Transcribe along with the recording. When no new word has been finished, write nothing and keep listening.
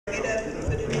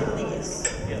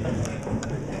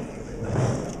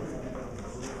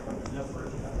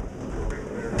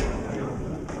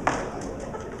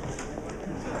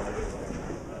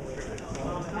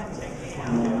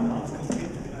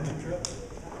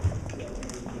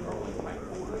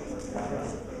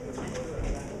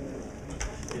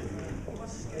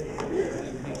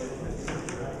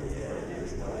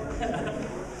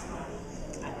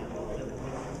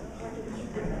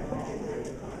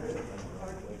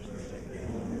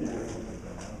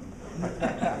All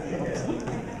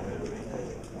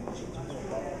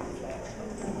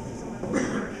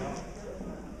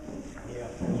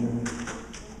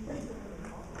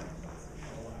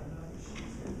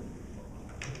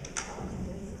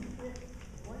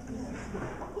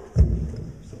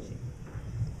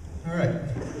right.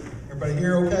 Everybody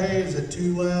here okay? Is it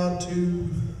too loud, too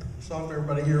soft?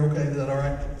 Everybody here okay? Is that all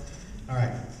right? All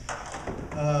right.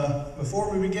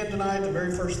 Before we begin tonight, the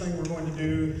very first thing we're going to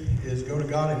do is go to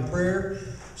God in prayer.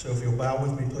 So if you'll bow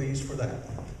with me, please, for that.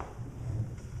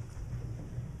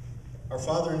 Our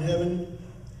Father in heaven,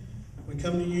 we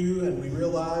come to you and we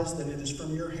realize that it is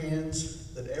from your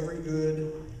hands that every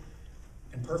good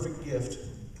and perfect gift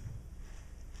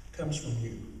comes from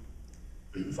you.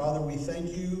 Father, we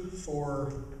thank you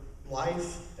for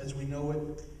life as we know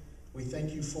it. We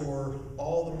thank you for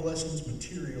all the blessings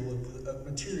materially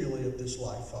of this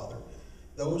life, Father.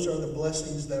 Those are the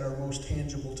blessings that are most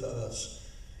tangible to us,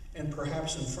 and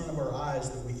perhaps in front of our eyes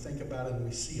that we think about and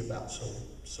we see about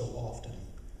so often.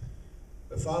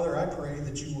 But Father, I pray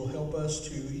that you will help us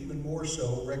to even more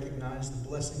so recognize the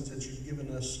blessings that you've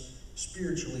given us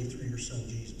spiritually through your Son,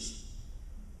 Jesus.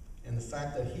 And the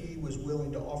fact that he was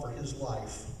willing to offer his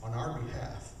life on our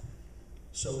behalf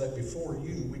so that before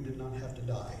you we did not have to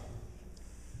die.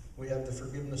 We have the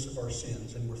forgiveness of our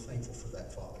sins, and we're thankful for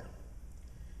that, Father.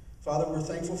 Father, we're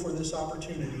thankful for this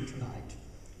opportunity tonight.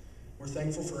 We're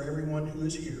thankful for everyone who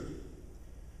is here.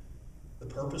 The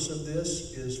purpose of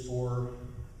this is for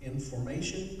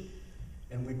information,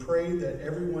 and we pray that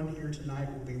everyone here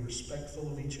tonight will be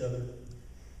respectful of each other.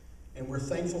 And we're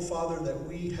thankful, Father, that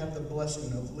we have the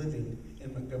blessing of living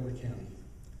in Montgomery County.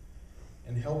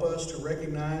 And help us to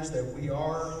recognize that we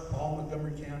are all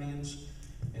Montgomery Countians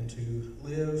and to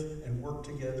live and work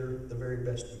together the very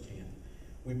best we can.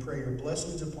 We pray your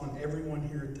blessings upon everyone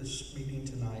here at this meeting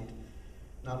tonight,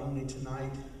 not only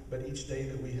tonight, but each day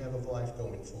that we have of life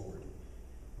going forward.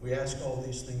 We ask all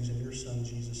these things in your Son,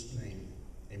 Jesus' name.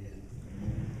 Amen.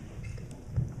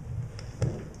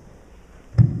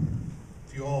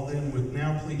 If you all then would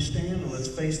now please stand and let's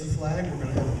face the flag. We're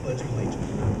going to have a pledge of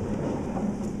allegiance.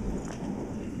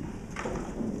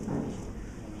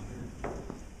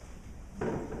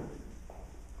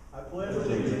 I pledge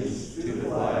allegiance to the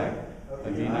flag of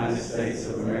the United States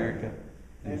of America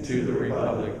and to the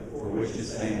republic for which it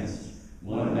stands,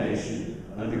 one nation,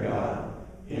 under God,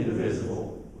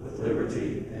 indivisible, with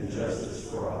liberty and justice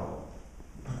for all.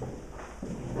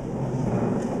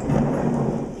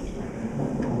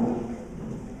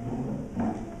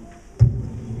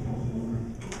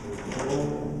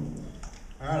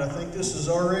 This is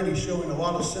already showing a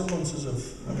lot of semblances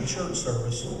of a church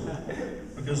service,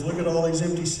 because look at all these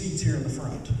empty seats here in the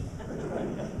front.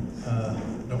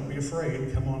 Don't be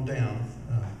afraid, come on down.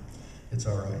 It's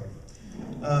all right.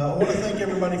 I want to thank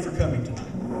everybody for coming tonight.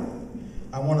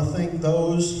 I want to thank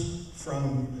those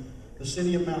from the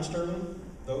city of Mount Sterling,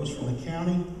 those from the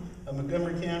county of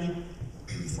Montgomery County,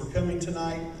 for coming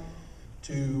tonight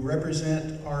to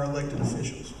represent our elected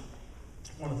officials.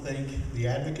 I want to thank the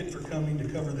advocate for coming to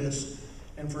cover this,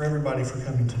 and for everybody for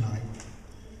coming tonight.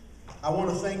 I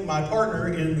want to thank my partner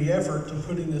in the effort to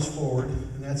putting this forward,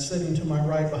 and that's sitting to my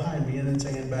right behind me, and it's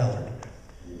Ann Ballard.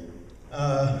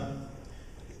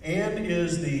 Ann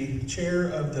is the chair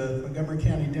of the Montgomery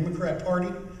County Democrat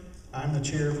Party. I'm the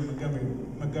chair of the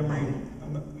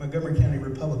Montgomery County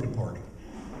Republican Party.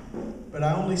 But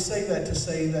I only say that to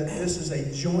say that this is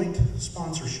a joint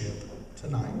sponsorship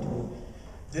tonight.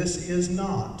 This is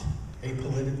not a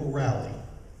political rally,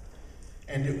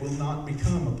 and it will not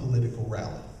become a political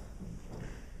rally.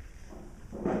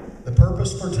 The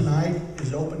purpose for tonight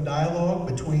is open dialogue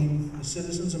between the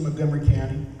citizens of Montgomery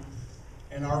County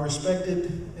and our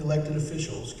respected elected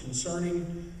officials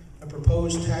concerning a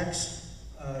proposed tax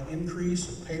increase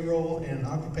of payroll and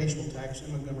occupational tax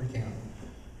in Montgomery County.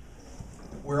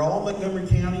 We're all Montgomery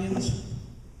Countians,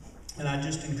 and I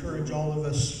just encourage all of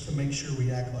us to make sure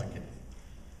we act like it.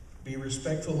 Be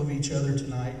respectful of each other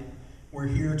tonight. We're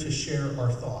here to share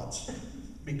our thoughts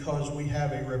because we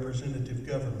have a representative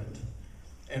government,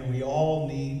 and we all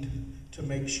need to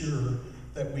make sure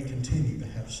that we continue to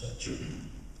have such.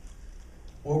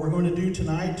 What we're going to do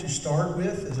tonight to start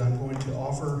with is I'm going to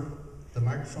offer the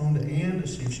microphone to Ann to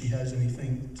see if she has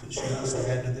anything that she wants to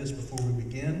add to this before we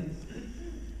begin.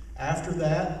 After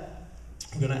that,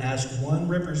 I'm going to ask one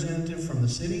representative from the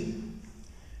city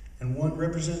and one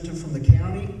representative from the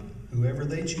county, whoever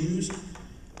they choose,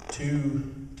 to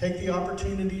take the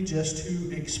opportunity just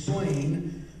to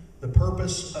explain the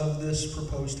purpose of this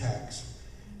proposed tax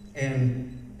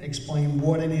and explain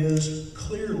what it is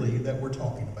clearly that we're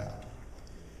talking about.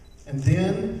 And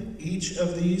then each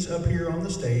of these up here on the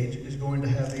stage is going to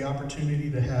have the opportunity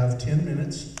to have 10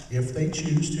 minutes if they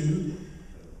choose to.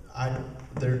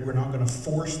 We're not going to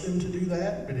force them to do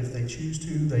that, but if they choose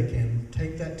to, they can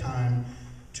take that time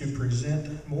to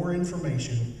present more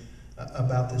information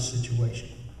about this situation.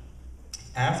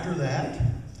 After that,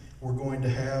 we're going to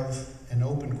have an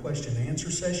open question and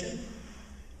answer session,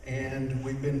 and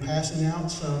we've been passing out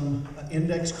some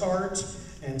index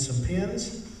cards and some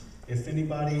pens. If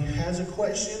anybody has a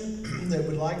question that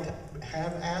would like to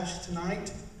have asked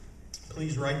tonight,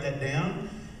 please write that down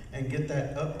and get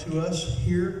that up to us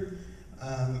here,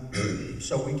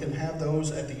 so we can have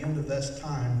those at the end of this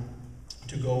time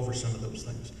to go over some of those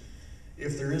things.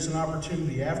 If there is an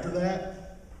opportunity after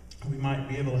that, we might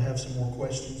be able to have some more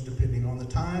questions depending on the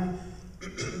time,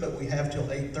 but we have till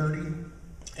 8:30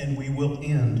 and we will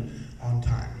end on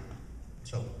time.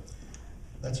 So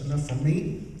that's enough from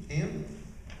me. Ann?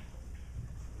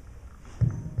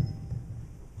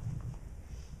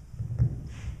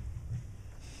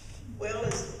 Well,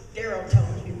 as Darrell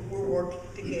told you, we're working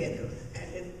together,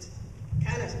 and it's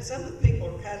kind of, some of the people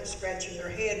are kind of scratching their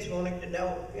heads wanting to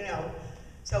know,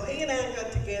 So he and I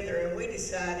got together and we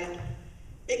decided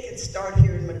it could start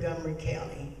here in Montgomery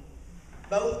County.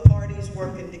 Both parties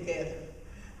working together.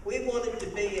 We wanted to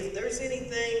be, if there's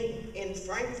anything in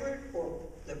Frankfort or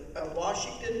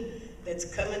Washington that's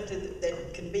coming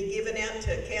that can be given out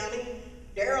to a county,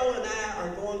 Darrell and I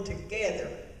are going together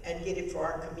and get it for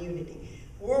our community.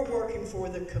 We're working for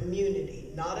the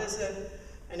community, not as a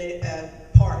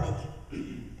party.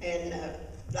 And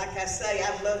like I say,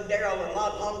 I've loved Darrell a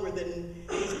lot longer than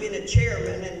he's been a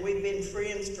chairman, and we've been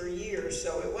friends for years,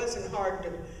 so it wasn't hard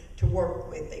to work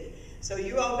with him. So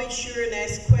you all be sure and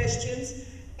ask questions,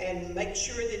 and make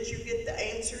sure that you get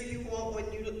the answer you want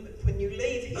when you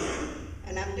leave here.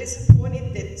 And I'm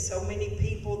disappointed that so many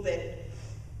people that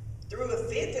threw a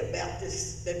fit about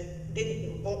this that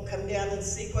won't come down and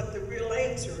see what the real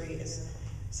answer is.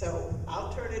 So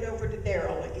I'll turn it over to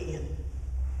Darrell again.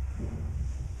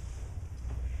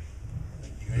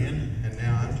 Thank you, Ann. And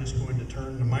now I'm just going to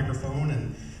turn the microphone,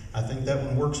 and I think that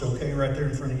one works okay right there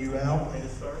in front of you, Al.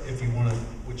 If you want to,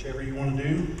 whichever you want to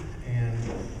do, and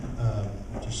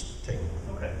just take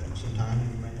some time.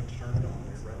 You may have to turn it on.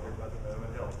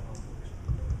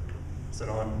 Is it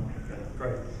on? Okay,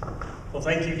 great. Well,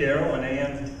 thank you, Darrell and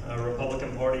Ann,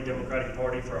 Republican Party, Democratic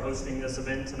Party, for hosting this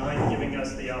event tonight and giving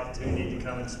us the opportunity to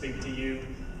come and speak to you.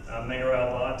 Mayor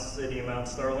Al Batts, City of Mount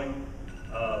Sterling.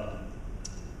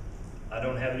 I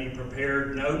don't have any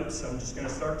prepared notes. I'm just going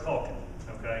to start talking,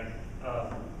 okay?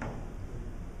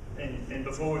 And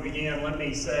before we begin, let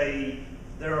me say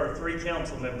there are 3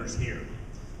 council members here.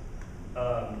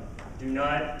 Do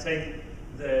not take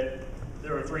that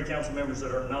there are 3 council members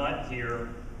that are not here.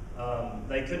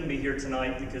 They couldn't be here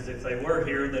tonight because if they were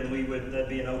here, then that'd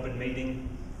be an open meeting,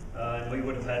 and we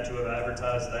would have had to have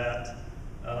advertised that.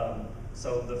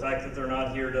 So the fact that they're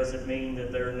not here doesn't mean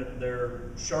that they're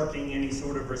shirking any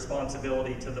sort of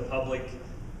responsibility to the public.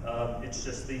 It's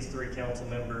just these 3 council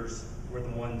members were the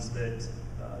ones that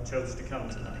chose to come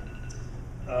tonight.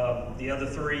 The other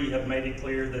 3 have made it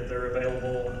clear that they're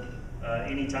available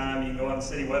anytime. You can go on the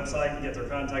city website and get their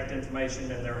contact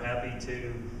information, and they're happy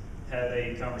to have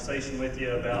a conversation with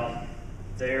you about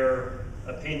their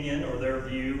opinion or their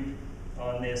view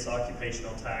on this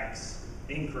occupational tax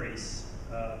increase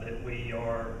that we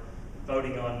are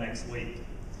voting on next week.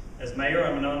 As mayor,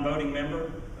 I'm a non-voting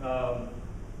member,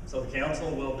 so the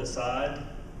council will decide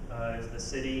if the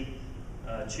city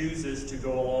chooses to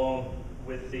go along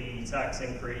with the tax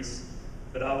increase,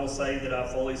 but I will say that I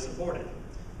fully support it.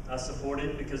 I support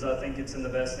it because I think it's in the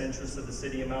best interest of the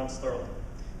city of Mount Sterling.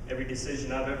 Every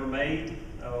decision I've ever made,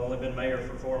 I've only been mayor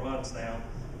for 4 months now,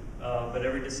 but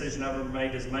every decision I've ever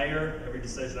made as mayor, every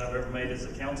decision I've ever made as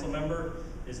a council member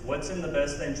is what's in the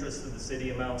best interest of the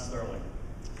city of Mount Sterling.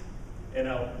 And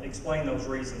I'll explain those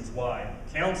reasons why.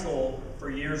 Council, for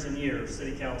years and years,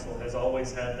 city council has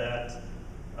always had that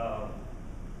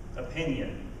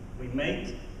opinion. We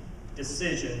make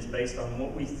decisions based on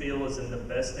what we feel is in the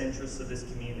best interest of this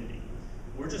community.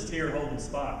 We're just here holding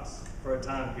spots for a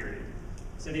time period.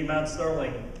 City of Mount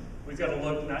Sterling, we've got to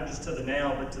look not just to the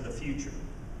now, but to the future.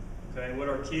 Okay, what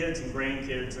our kids and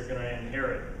grandkids are going to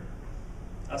inherit.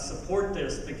 I support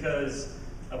this because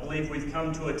I believe we've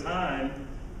come to a time,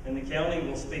 and the county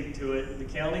will speak to it. The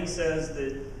county says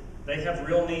that they have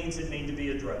real needs that need to be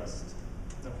addressed.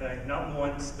 Okay, not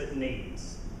wants, but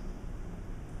needs.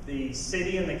 The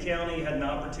city and the county had an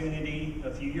opportunity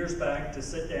a few years back to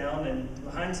sit down, and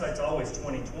hindsight's always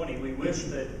 20/20. We wish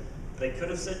that they could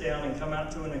have sat down and come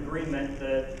out to an agreement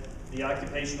that the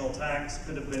occupational tax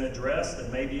could have been addressed,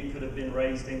 and maybe it could have been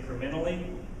raised incrementally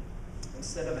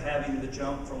instead of having the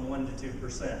jump from 1% to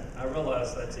 2%. I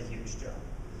realize that's a huge jump.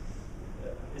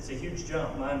 It's a huge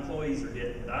jump. My employees are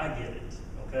getting it. I get it.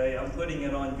 Okay, I'm putting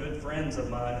it on good friends of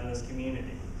mine in this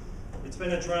community. It's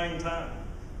been a trying time.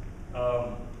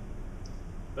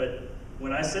 But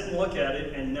when I sit and look at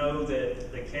it and know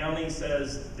that the county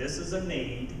says this is a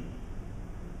need,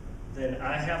 then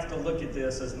I have to look at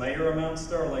this as mayor of Mount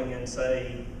Sterling and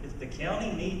say, if the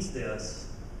county needs this,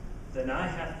 then I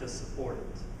have to support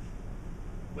it.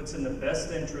 What's in the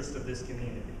best interest of this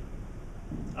community.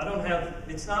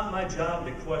 It's not my job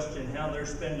to question how they're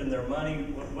spending their money,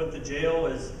 what the jail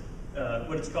is,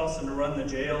 what it's costing to run the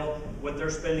jail, what they're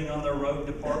spending on their road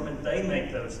department. They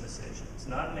make those decisions,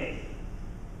 not me.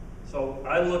 So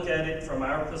I look at it from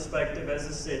our perspective as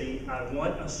a city. I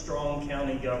want a strong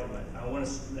county government.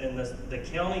 And the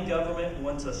county government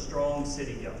wants a strong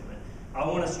city government. I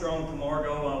want a strong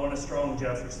Camargo. I want a strong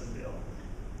Jeffersonville.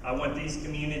 I want these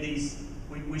communities,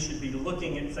 we should be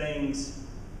looking at things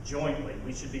jointly.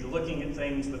 We should be looking at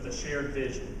things with a shared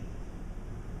vision.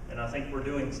 And I think we're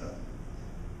doing so.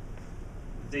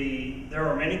 There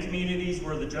are many communities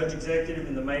where the judge executive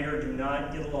and the mayor do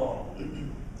not get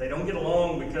along. They don't get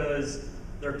along because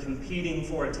they're competing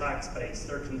for a tax base.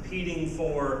 They're competing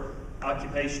for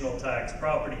occupational tax,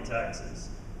 property taxes.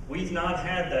 We've not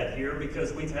had that here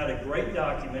because we've had a great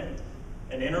document,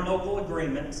 an interlocal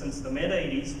agreement since the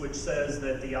mid-'80s, which says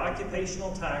that the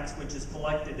occupational tax, which is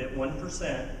collected at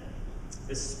 1%,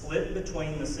 is split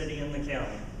between the city and the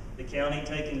county. The county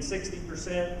taking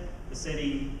 60%, the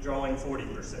city drawing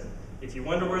 40%. If you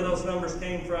wonder where those numbers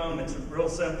came from, it's real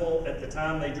simple. At the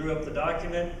time they drew up the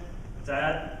document,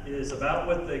 that is about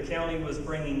what the county was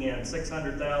bringing in,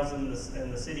 $600,000,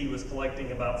 and the city was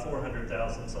collecting about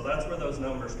 $400,000. So that's where those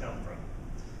numbers come from.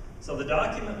 So the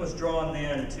document was drawn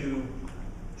then to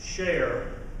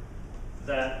share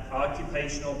that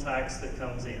occupational tax that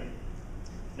comes in.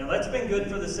 Now that's been good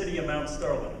for the city of Mount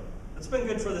Sterling. That's been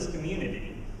good for this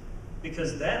community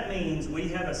because that means we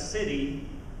have a city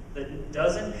that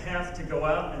doesn't have to go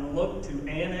out and look to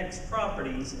annex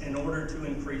properties in order to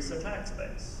increase a tax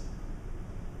base.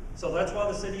 So that's why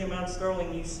the city of Mount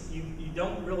Sterling, you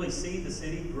don't really see the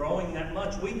city growing that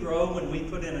much. We grow when we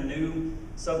put in a new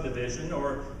subdivision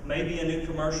or maybe a new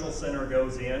commercial center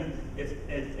goes in.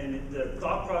 And the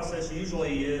thought process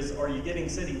usually is, are you getting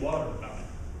city water or not?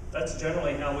 That's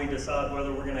generally how we decide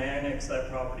whether we're going to annex that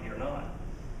property or not.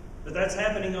 But that's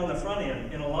happening on the front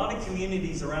end. In a lot of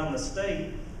communities around the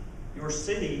state, your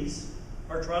cities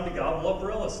are trying to gobble up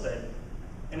real estate.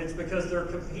 And it's because they're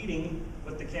competing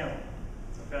with the county.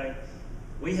 Okay?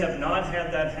 We have not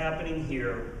had that happening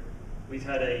here. We've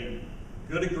had a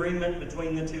good agreement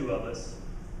between the two of us.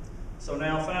 So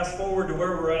now fast forward to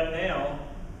where we're at now.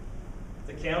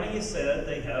 The county has said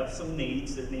they have some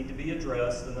needs that need to be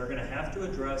addressed, and they're going to have to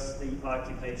address the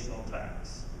occupational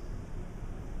tax.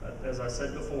 As I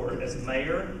said before, as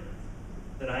mayor,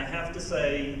 then I have to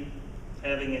say,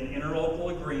 having an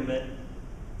interlocal agreement,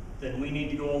 then we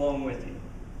need to go along with you.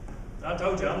 I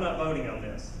told you I'm not voting on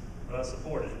this, but I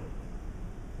support it.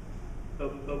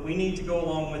 But we need to go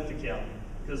along with the county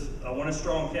because I want a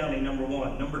strong county, number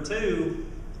one. Number two,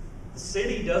 the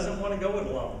city doesn't want to go it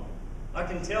alone. I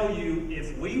can tell you,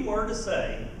 if we were to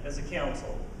say, as a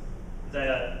council,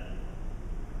 that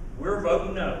we're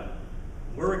voting no,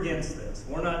 we're against this,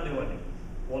 we're not doing it.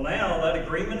 Well, now that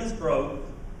agreement is broke.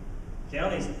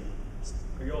 Counties,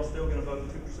 are y'all still going to vote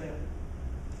 2%?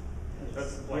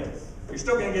 That's the plan. You're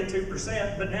still going to get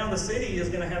 2%, but now the city is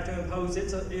going to have to impose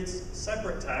its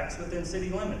separate tax within city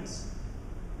limits.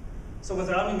 So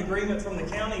without an agreement from the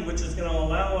county, which is going to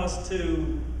allow us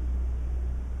to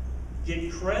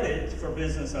get credit for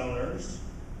business owners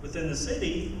within the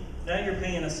city, now you're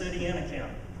paying a city and a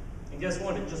county. And guess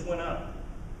what? It just went up.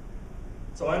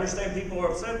 So I understand people are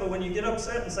upset, but when you get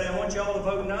upset and say, I want y'all to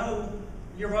vote no,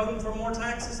 you're voting for more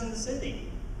taxes in the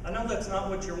city. I know that's not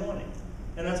what you're wanting.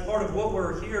 And that's part of what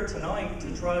we're here tonight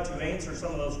to try to answer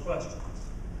some of those questions.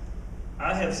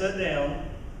 I have sat down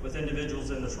with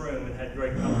individuals in this room and had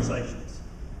great conversations.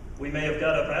 We may have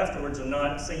got up afterwards and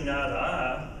not seen eye to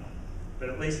eye, but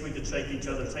at least we could shake each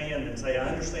other's hand and say, I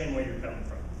understand where you're coming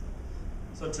from.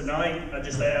 So tonight, I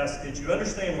just ask, did you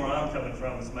understand where I'm coming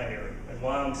from as mayor and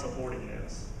why I'm supporting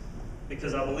this?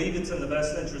 Because I believe it's in the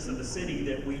best interest of the city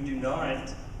that we do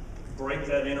not break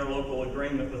that interlocal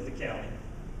agreement with the county.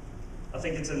 I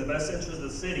think it's in the best interest of the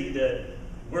city that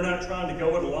we're not trying to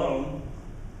go it alone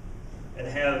and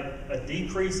have a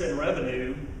decrease in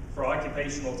revenue for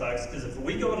occupational tax, because if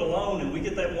we go it alone and we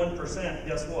get that 1%,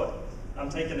 guess what? I'm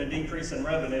taking a decrease in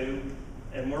revenue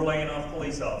and we're laying off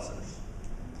police officers.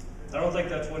 I don't think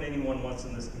that's what anyone wants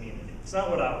in this community. It's not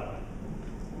what I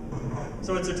want.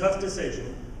 So it's a tough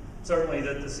decision, certainly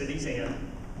that the city's in,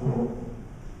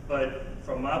 but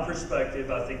from my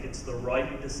perspective, I think it's the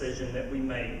right decision that we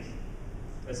make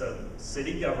as a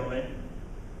city government,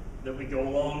 that we go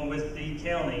along with the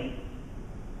county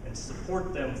and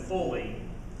support them fully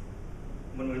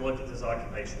when we look at this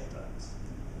occupational tax.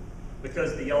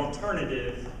 Because the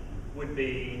alternative would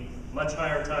be much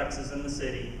higher taxes in the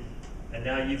city, and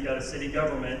now you've got a city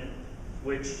government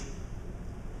which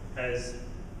has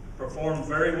performed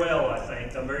very well, I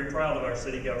think. I'm very proud of our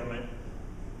city government,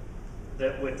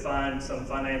 that would find some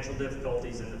financial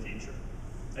difficulties in the future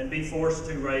and be forced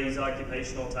to raise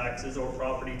occupational taxes or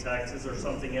property taxes or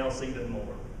something else even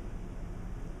more.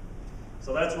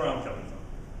 So that's where I'm coming from.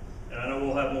 And I know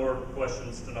we'll have more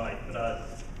questions tonight, but I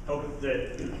hope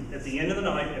that at the end of the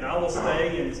night, and I will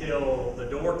stay until the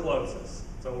door closes.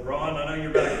 So Ron, I know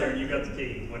you're back there and you got the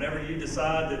key. Whenever you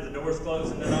decide that the door's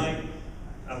closing tonight,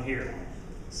 I'm here.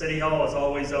 City Hall is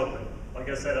always open. Like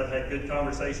I said, I've had good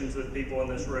conversations with people in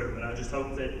this room, and I just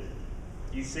hope that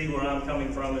you see where I'm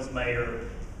coming from as mayor,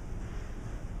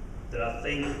 that I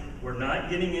think we're not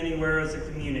getting anywhere as a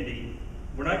community.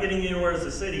 We're not getting anywhere as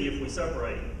a city if we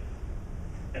separate.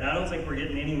 And I don't think we're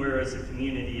getting anywhere as a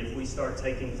community if we start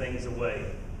taking things away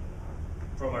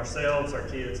from ourselves, our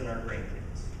kids, and our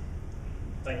grandkids.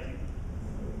 Thank you.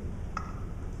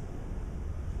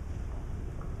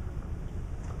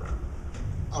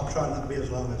 I'll try not to be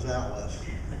as long as Al was.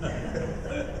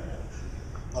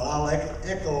 Well, I'll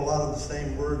echo a lot of the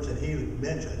same words that he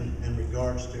mentioned in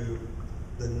regards to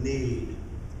the need.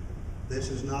 This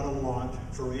is not a want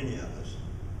for any of us.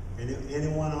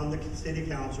 Anyone on the city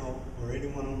council or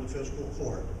anyone on the fiscal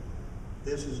court,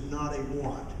 this is not a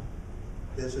want.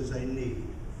 This is a need.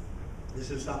 This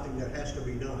is something that has to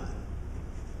be done.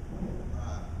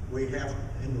 We have,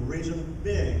 and the reason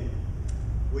being,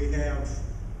 we have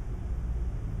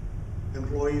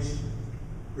employees'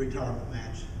 retirement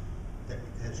match that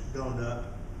has gone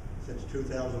up since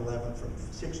 2011 from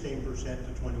 16%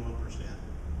 to 21%.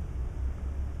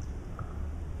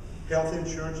 Health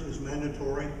insurance is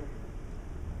mandatory,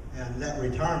 and that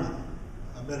retirement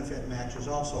benefit match is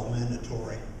also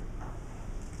mandatory.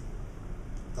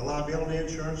 The liability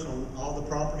insurance on all the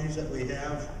properties that we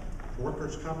have,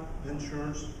 workers' comp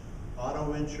insurance,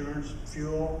 auto insurance,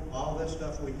 fuel, all this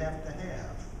stuff we have to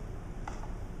have.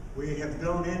 We have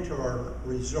gone into our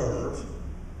reserve,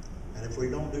 and if we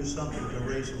don't do something to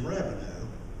raise some revenue,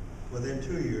 within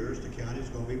 2 years, the county is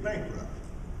going to be bankrupt.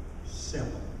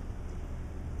 Simple.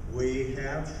 We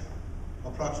have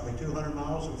approximately 200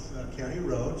 miles of county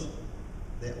roads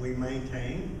that we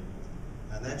maintain,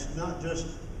 and that's not just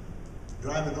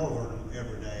driving over them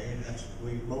every day.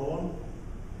 We mow them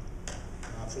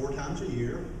 4 times a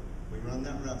year. We run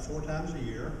that route 4 times a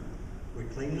year. We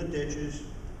clean the ditches.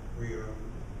 We are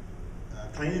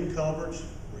cleaning culverts,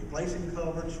 replacing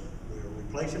culverts. We are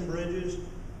replacing bridges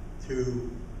to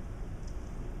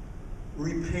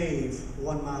repave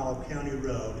 1 mile of county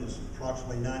road is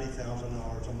approximately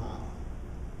 $90,000 a mile.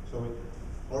 So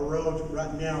our roads,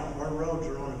 right now, our roads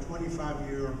are on a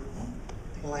 25-year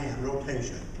plan,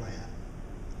 rotation plan.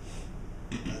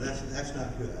 That's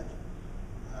not good.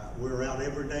 We're out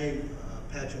every day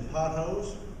patching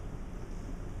potholes,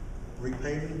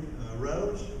 repaving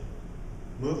roads,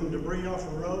 moving debris off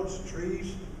of roads,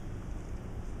 trees.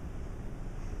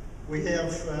 We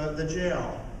have the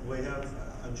jail. We have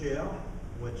a jail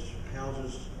which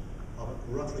houses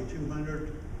roughly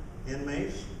 200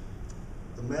 inmates.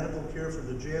 The medical care for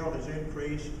the jail has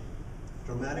increased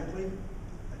dramatically,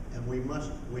 and we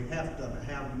have to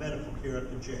have medical care at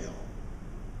the jail.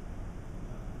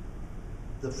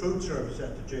 The food service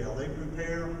at the jail, they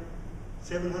prepare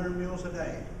 700 meals a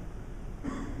day.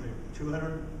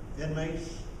 200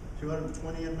 inmates,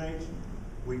 220 inmates,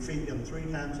 we feed them 3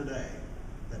 times a day.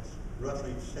 That's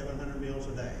roughly 700 meals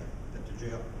a day at the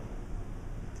jail.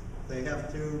 They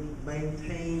have to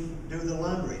do the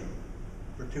laundry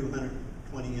for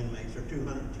 220 inmates or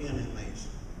 210 inmates.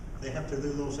 They have to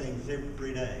do those things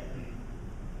every day.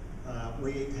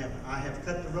 I have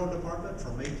cut the road department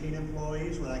from 18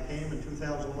 employees when I came in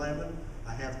 2011.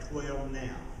 I have 12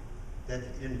 now. That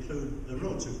include the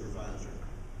road supervisor.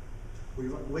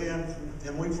 We've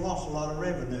lost a lot of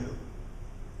revenue.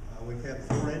 We've had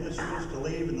 4 industries to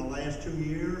leave in the last 2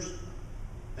 years.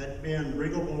 That's been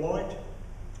Regal Beloit,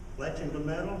 Lexington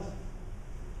Metals,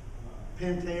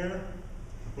 Pentair,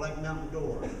 Black Mountain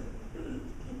Door.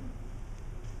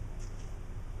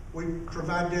 We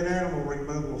provide dead animal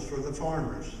removals for the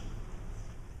farmers.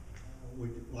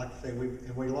 like I say,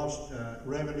 we lost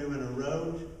revenue in a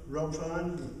road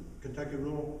fund, Kentucky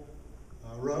Rural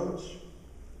Roads.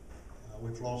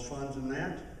 We've lost funds in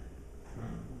that.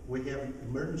 We have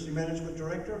emergency management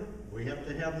director. We have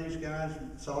to have these guys,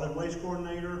 solid waste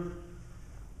coordinator.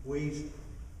 We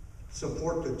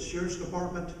support the sheriff's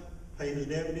department, pay his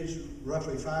deputies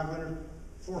roughly $450,000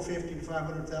 to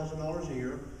 $500,000 a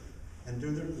year, and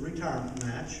do the retirement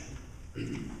match.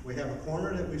 We have a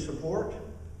coroner that we support,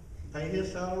 pay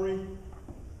his salary,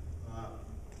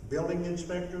 building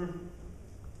inspector.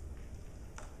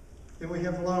 Then we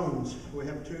have loans. We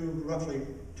have roughly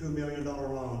 $2 million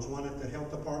loans, one at the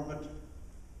health department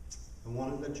and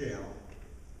one at the jail.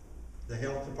 The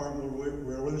health department,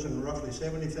 we're losing roughly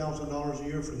 $70,000 a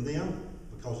year from them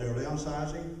because they're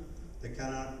downsizing. They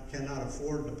cannot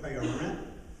afford to pay our rent,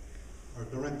 or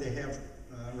the rent they have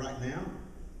right now.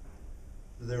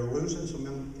 They're losing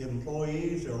some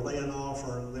employees, they're laying off,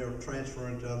 or they're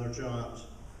transferring to other jobs.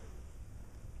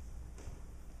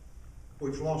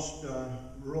 We've lost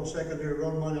rural secondary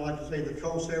road money, like I say, the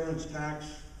coal severance tax.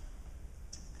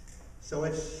 So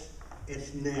it's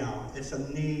a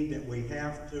need that we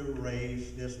have to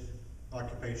raise this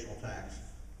occupational tax.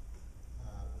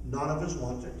 None of us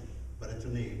want it, but it's a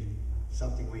need,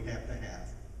 something we have to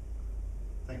have.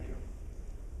 Thank you.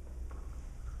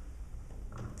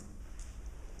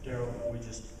 Daryl, we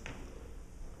just,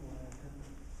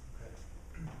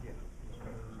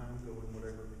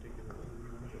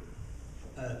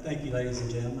 Thank you, ladies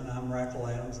and gentlemen. I'm Rackle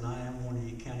Adams, and I am one of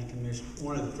the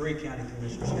 3 county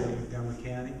commissioners here in Montgomery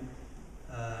County.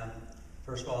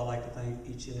 First of all, I'd like to thank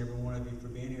each and every one of you for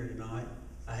being here tonight.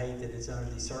 I hate that it's under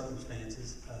these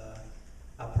circumstances.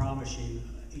 I promise you,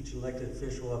 each elected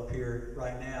official up here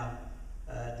right now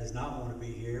does not want to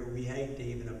be here. We hate to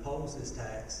even oppose this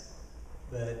tax,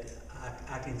 but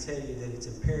I can tell you that it's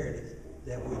imperative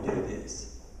that we do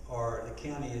this, or the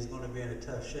county is going to be in a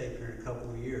tough shape here in a couple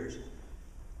of years.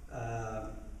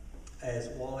 As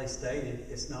Wally stated,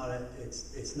 it's not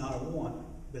a want,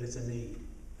 but it's a need,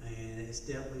 and it's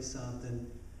definitely something.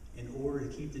 In order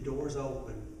to keep the doors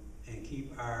open and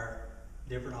keep our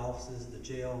different offices, the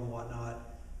jail and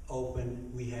whatnot,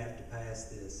 open, we have to pass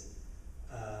this.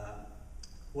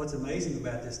 What's amazing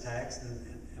about this tax,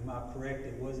 and am I correct,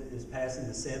 it was passed in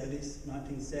the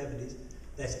 1970s,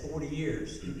 that's 40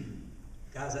 years.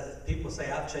 Guys, people say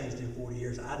I've changed in 40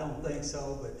 years. I don't think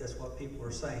so, but that's what people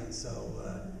are saying. So,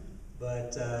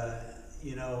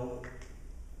 you know,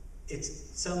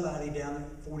 it's somebody down there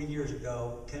 40 years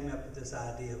ago came up with this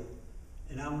ideal.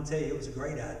 And I'm going to tell you, it was a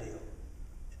great ideal.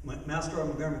 Mount Starr,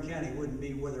 Montgomery County wouldn't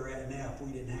be where they're at now if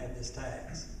we didn't have this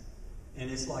tax.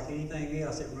 And it's like anything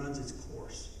else, it runs its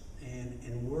course.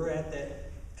 And we're at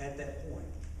that point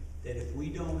that if we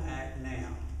don't act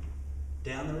now,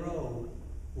 down the road,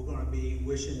 we're going to be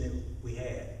wishing that we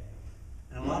had.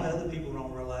 And a lot of other people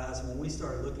don't realize, when we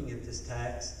started looking at this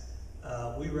tax,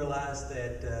 we realized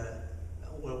that,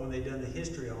 well, when they've done the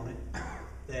history on it,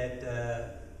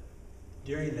 that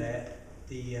during that,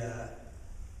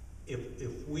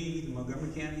 if we, the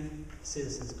Montgomery County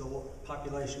citizens,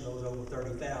 population goes over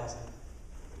 30,000,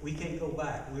 we can't go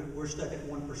back. We're stuck at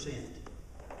 1%.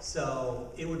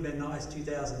 So it would have been nice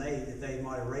 2008 that they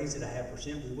might have raised it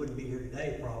 0.5%. We wouldn't be here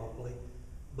today probably.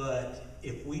 But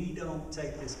if we don't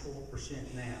take this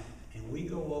 4% now, and we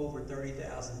go over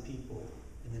 30,000 people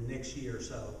in the next year or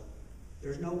so,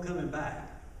 there's no coming back.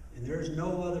 And there's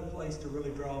no other place to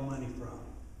really draw money from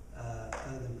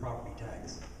other than property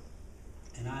tax.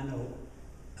 And I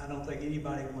don't think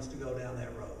anybody wants to go down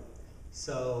that road.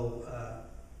 So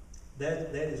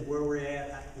that is where we're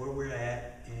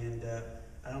at, and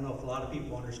I don't know if a lot of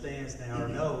people understands now or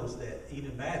knows that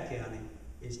even Bath County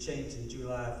is changing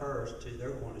July 1st to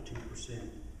they're going to 2%.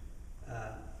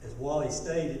 As Wally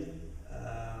stated,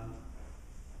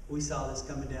 we saw this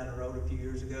coming down the road a few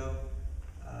years ago.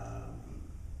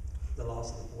 The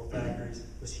loss of the 4 factories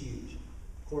was huge.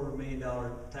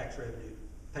 $250,000 tax revenue,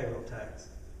 payroll tax.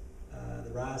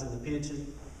 The rise in the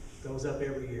pension goes up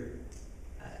every year.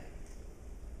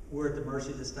 We're at the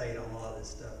mercy of the state on a lot of this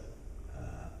stuff.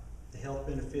 The health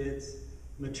benefits,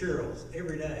 materials,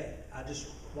 every day. I just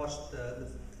watched the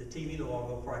TV a while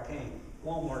ago before I came.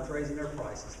 Walmart's raising their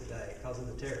prices today because of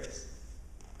the tariffs.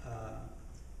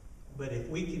 But if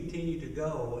we continue to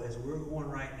go as we're going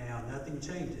right now, nothing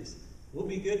changes, we'll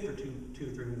be good for two or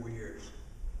 3 more years.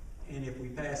 And if we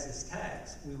pass this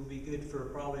tax, we will be good for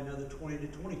probably another 20 to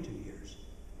 22 years.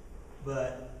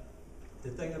 But the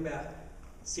thing about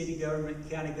city government,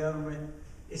 county government,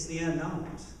 it's the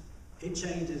unknowns. It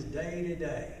changes day to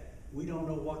day. We don't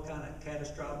know what kind of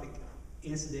catastrophic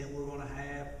incident we're going to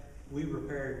have. We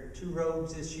repaired 2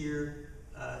 roads this year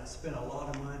spent a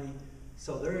lot of money.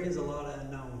 So there is a lot of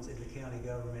unknowns in the county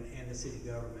government and the city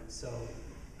government. So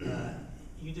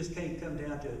you just can't come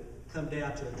down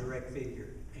to a direct figure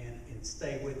and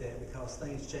stay with that, because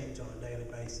things change on a daily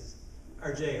basis.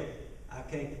 Our jail, I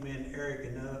can't commend Eric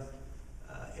enough.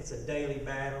 It's a daily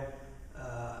battle.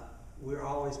 We're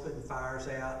always putting fires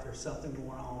out. There's something going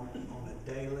on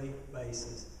a daily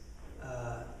basis.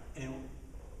 And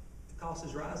the cost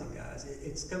is rising, guys.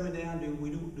 It's coming down to,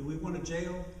 do we want a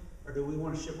jail or do we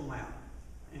want to ship them out?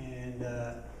 And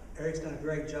Eric's done a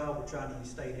great job of trying to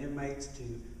use state inmates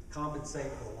to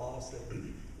compensate for the loss that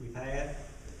we've had.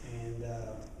 And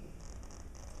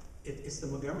it's the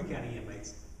Montgomery County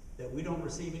inmates that we don't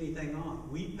receive anything on.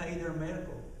 We pay their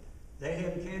medical. They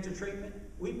have cancer treatment,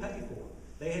 we pay for it.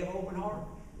 They have open heart,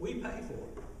 we pay for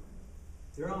it.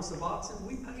 They're on Suboxone,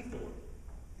 we pay for it.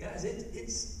 Guys,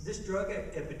 this drug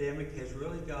epidemic has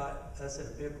really got us in a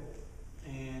pickle,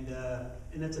 and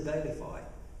it's a daily fight.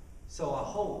 So I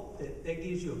hope that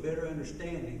gives you a better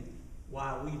understanding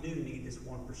why we do need this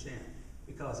 1%.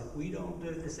 Because if we don't do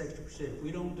it, this extra percent, if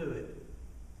we don't do it,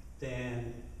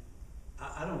 then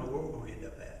I don't know where we're going to end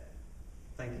up at.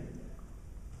 Thank you.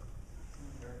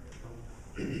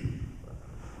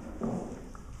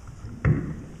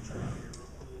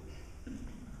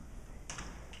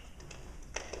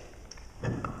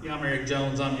 Yeah, I'm Eric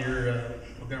Jones. I'm your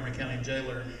Montgomery County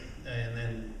jailer, and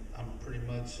then I'm pretty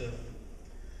much,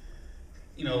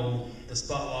 the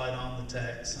spotlight on the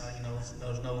tax.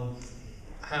 There's no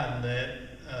hiding that.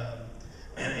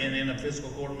 And in a fiscal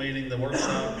court meeting, the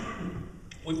workshop,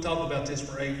 we've talked about this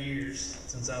for 8 years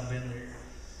since I've been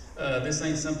there. This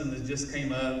ain't something that just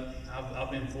came up. I've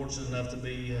been fortunate enough to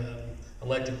be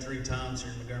elected 3 times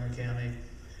here in Montgomery County,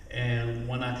 and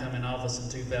when I come in office in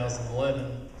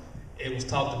 2011, it was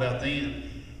talked about then.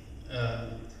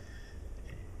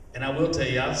 And I will tell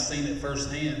you, I've seen it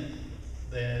firsthand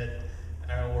that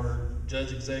our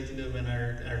judge executive and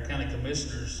our county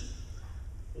commissioners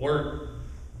work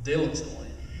diligently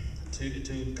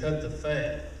to cut the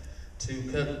fat, to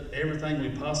cut everything we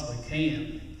possibly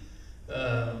can.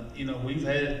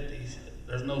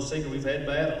 There's no secret, we've had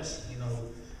battles.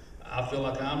 I feel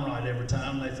like I'm right every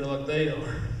time, they feel like they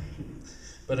are.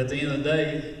 But at the end of the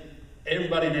day,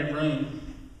 everybody in that room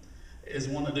is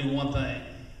wanting to do one thing.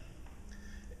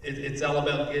 It's all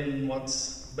about getting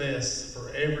what's best for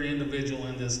every individual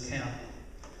in this county.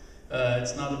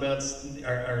 It's not about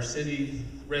our city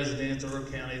residents or our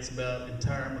county, it's about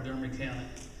entire Montgomery County.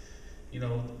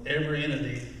 Every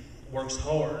entity works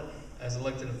hard as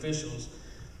elected officials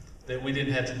that we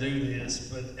didn't have to do this,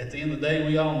 but at the end of the day,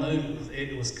 we all knew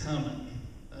it was coming.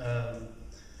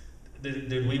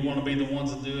 Did we want to be the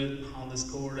ones to do it on this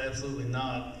court? Absolutely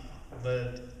not.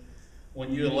 But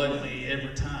when you elect me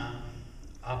every time,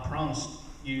 I promised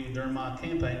you during my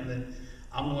campaign that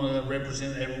I'm going to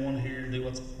represent everyone here and do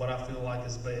what I feel like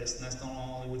is best. And that's not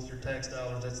only with your tax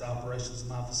dollars, that's the operations of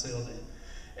my facility.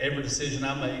 Every decision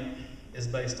I make is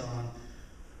based on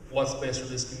what's best for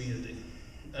this community.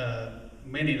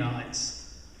 Many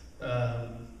nights,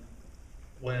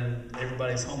 when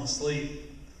everybody's home asleep,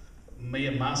 me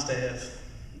and my staff,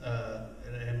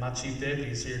 and my chief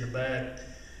deputy is here in the back,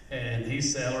 and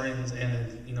he's salary, and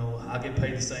I get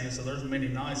paid the same. So there's many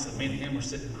nights that me and him are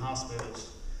sitting in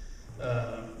hospitals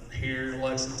here in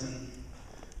Lexington,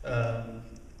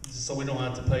 so we don't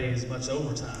have to pay as much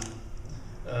overtime.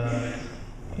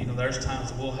 There's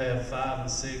times we'll have 5 and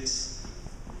 6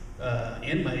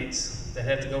 inmates that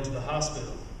have to go to the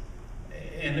hospital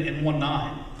in one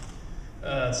night.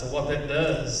 So what that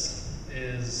does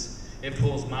is it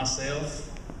pulls myself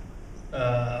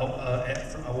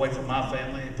away from my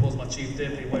family. It pulls my chief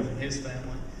deputy away from his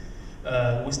family.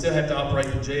 We still have to operate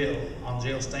the jail on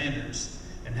jail standards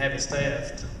and have it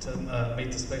staffed to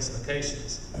meet the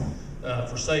specifications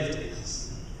for safety.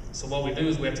 So what we do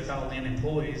is we have to call in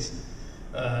employees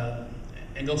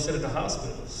and go sit at the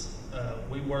hospitals.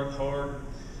 We work hard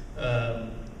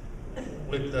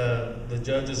with the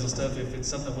judges and stuff. If it's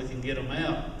something we can get them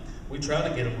out, we try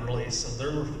to get them released, so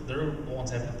they're the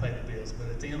ones having to pay the bills. But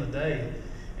at the end of the day,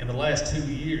 in the last 2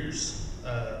 years,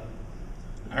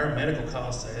 our medical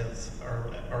costs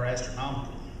are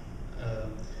astronomical,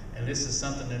 and this is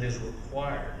something that is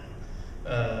required.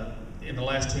 In the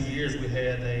last 2 years, we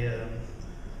had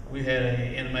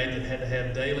an inmate that had to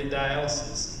have daily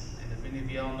dialysis, and if any of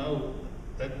y'all know,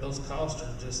 those costs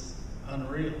are just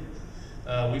unreal.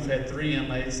 We've had 3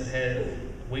 inmates that had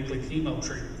weekly chemo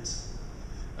treatments.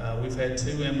 We've had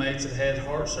 2 inmates that had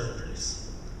heart surgeries.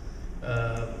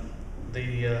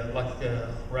 Like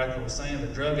Raka was saying, the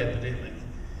drug epidemic.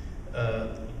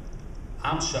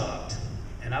 I'm shocked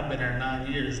and I've been there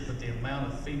 9 years, but the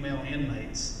amount of female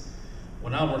inmates,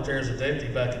 when I worked there as a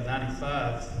deputy back in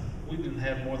 '95, we didn't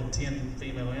have more than 10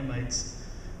 female inmates.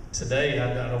 Today,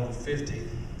 I've got over 50,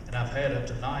 and I've had up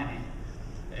to 90.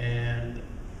 And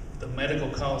the medical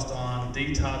cost on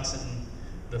detoxing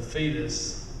the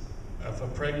fetus of a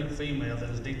pregnant female that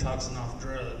is detoxing off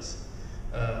drugs,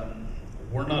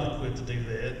 we're not equipped to do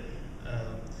that.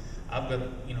 I've got,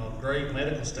 a great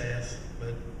medical staff,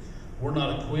 but we're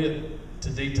not equipped to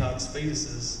detox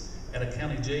fetuses at a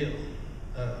county jail.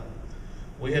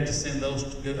 We had to send those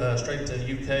straight to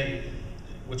UK,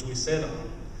 which we set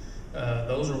on.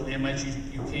 Those are inmates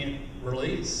you can't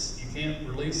release. You can't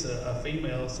release a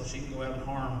female so she can go out and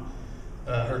harm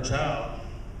her child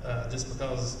just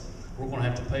because we're going to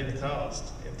have to pay the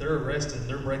cost. If they're arrested,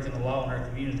 they're breaking the law in our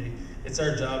community. It's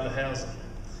our job to house them.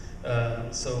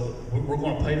 So we're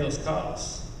going to pay those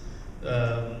costs.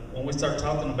 When we start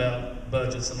talking about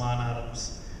budgets and line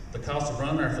items, the cost of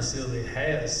running our facility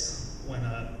has went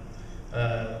up.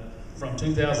 From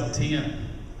 2010,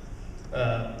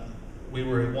 we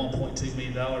were at $1.2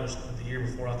 million the year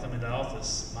before I come into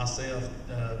office. Myself,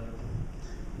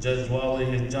 Judge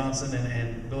Wally and Johnson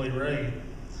and Billy Ray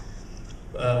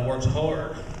worked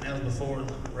hard. That was before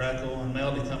Racco and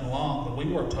Melody come along, but we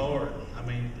worked hard. I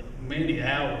mean, many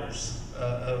hours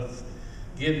of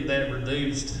getting that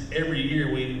reduced. Every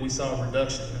year we saw a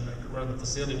reduction in the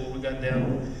facility where we got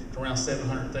down to around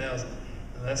 700,000.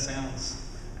 That sounds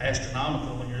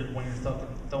astronomical when you're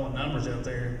throwing numbers out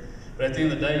there. But at the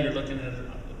end of the day, you're looking at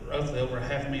roughly over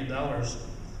 $500,000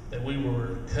 that we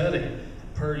were cutting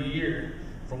per year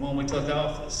from when we took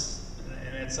office.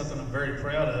 And it's something I'm very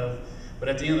proud of. But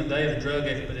at the end of the day, the drug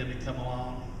epidemic come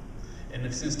along. And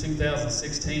since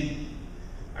 2016,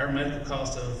 our medical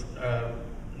costs have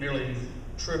nearly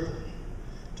tripled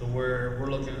to where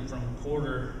we're looking from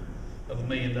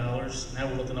 $250,000. Now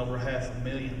we're looking over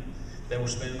 $500,000 that we're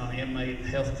spending on inmate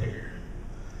health care.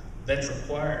 That's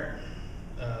required.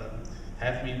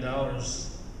 $500,000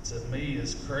 to me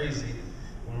is crazy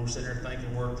when we're sitting there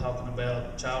thinking we're talking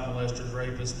about child molesters,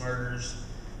 rapists, murderers,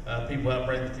 people out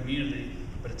breaking the community.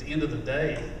 But at the end of the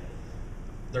day,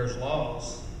 there's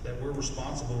laws that we're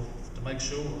responsible to make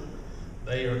sure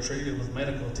they are treated with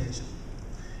medical attention.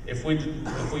 If we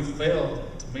fail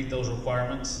to meet those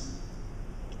requirements,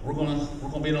 we're gonna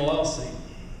be in a lawsuit.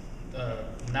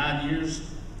 9 years,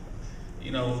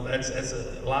 that's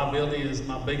a liability is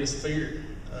my biggest fear,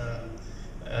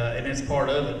 and it's part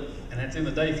of it. And at the end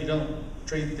of the day, if you don't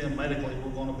treat them medically, we're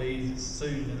going to be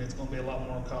sued, and it's going to be a lot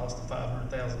more cost than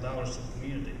 $500,000 to the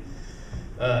community.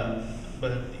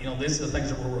 But these are the things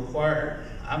that were required.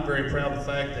 I'm very proud of the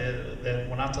fact that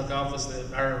when I took office,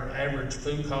 that our average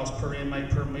food cost per inmate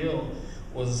per meal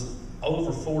was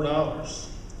over $4,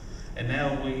 and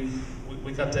now we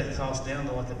got that cost down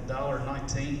to like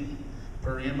 $1.19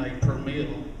 per inmate per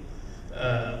meal.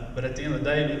 But at the end of the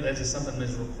day, that's just something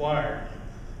that's required.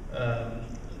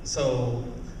 So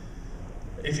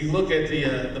if you look at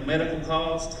the medical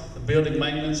cost, the building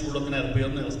maintenance, we're looking at a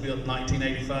building that was built in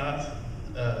 1985.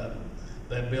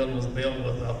 That building was built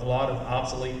with a lot of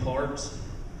obsolete parts.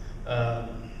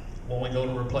 When we go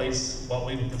to replace what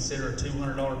we would consider a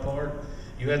 $200 part,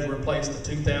 you have to replace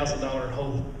the $2,000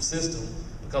 whole system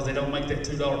because they don't make that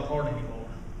 $2 part anymore.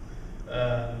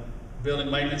 Building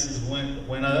maintenance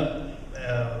went up.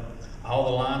 All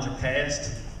the lines are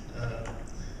cast.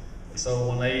 So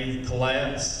when they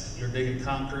collapse, you're digging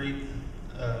concrete.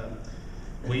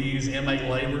 We use inmate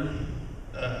labor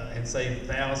and save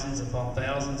thousands upon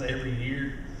thousands every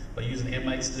year by using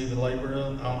inmates to do the labor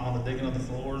on the digging of the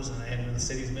floors. And the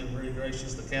city's been very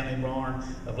gracious, the county barn,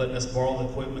 of letting us borrow the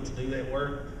equipment to do that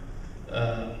work.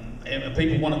 And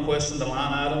people want to question the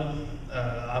line item.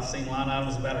 I've seen line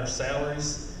items about our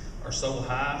salaries are so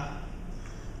high.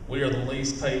 We are the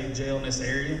least paid jail in this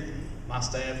area. My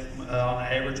staff, on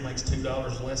average, makes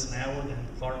 $2 less an hour than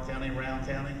Clark County and Round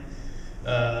County.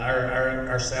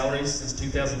 Our salaries since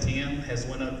 2010 has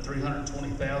went up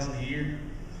 $320,000 a year.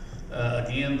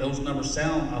 Again, those numbers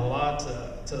sound a lot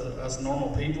to us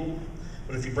normal people,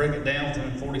 but if you break it down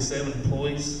to 47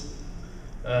 employees,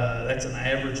 that's an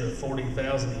average of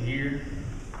 $40,000 a year,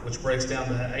 which breaks down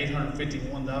to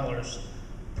 $851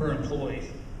 per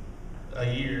employee a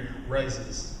year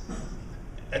raises.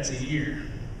 That's a year.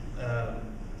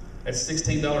 That's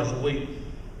 $16 a week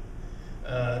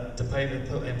to pay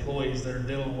the employees that are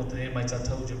dealing with the inmates I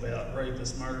told you about,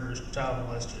 rapists, murderers, child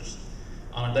molesters,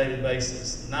 on a daily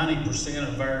basis. 90%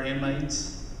 of our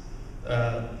inmates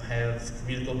have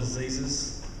communicable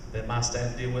diseases that my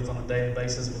staff deal with on a daily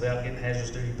basis without getting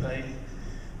hazardous duty pay.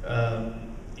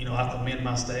 you know, I commend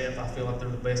my staff. I feel like they're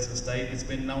the best in the state. It's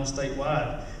been known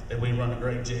statewide that we run a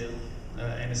great jail,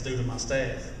 and it's due to my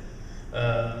staff.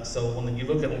 So when you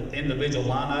look at individual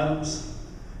line items,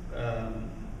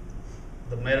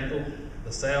 the medical,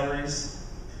 the salaries,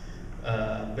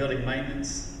 building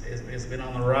maintenance has been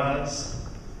on the rise.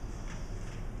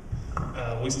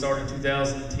 We started in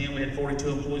 2010, we had 42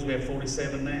 employees, we have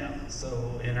 47 now.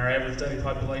 So, and our average daily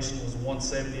population was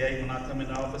 178 when I come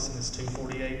into office, and it's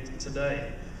 248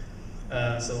 today.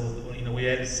 So, you know, we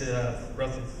added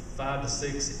roughly 5 to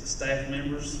 6 staff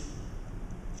members.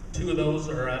 2 of those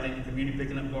are out in the community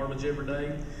picking up garbage every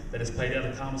day that is paid out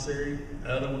of commissary.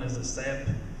 The other one is a SAP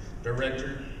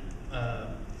director.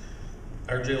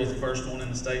 Our jail is the first one in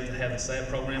the state to have a SAP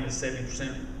program. It's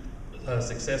 70%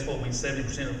 successful. It means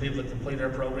 70% of people that complete our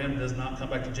program does not come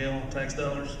back to jail on tax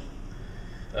dollars.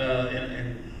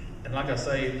 And like I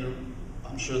say,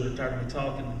 I'm sure they're tired of me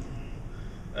talking.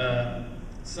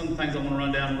 Some things I want to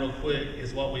run down real quick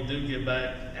is what we do give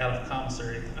back out of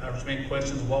commissary. There's been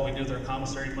questions of what we do with our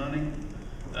commissary money.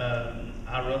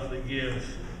 I roughly give,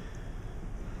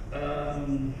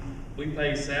 we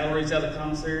pay salaries out of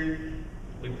commissary.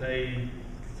 We pay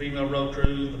female road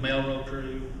crew, the male road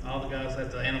crew, all the guys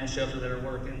at the animal shelter that are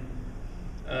working.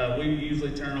 We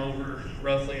usually turn over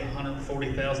roughly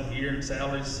 $140,000 a year in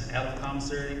salaries out of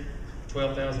commissary,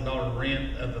 $12,000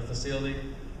 rent of the facility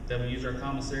that we use our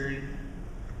commissary.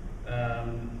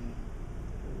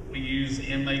 We use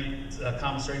inmate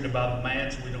commissary to buy the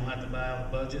mats. We don't have to buy out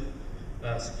of the budget.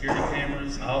 Security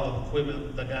cameras, all the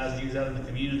equipment the guys use out in the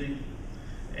community.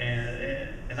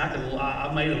 And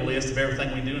I made a list of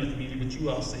everything we do in the community, but you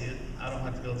all see it. I don't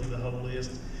have to go through the whole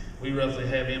list. We roughly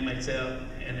have inmates out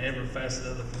in every facet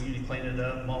of the community, cleaning it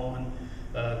up, mowing,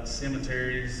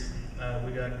 cemeteries.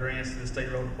 We got grants to the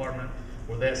state road department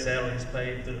where that salary is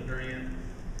paid through the grant.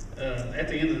 At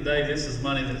the end of the day, this is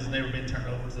money that has never been turned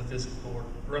over to the fiscal court.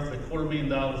 Roughly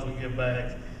 $250,000 we give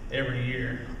back every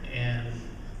year in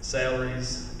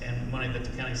salaries and money that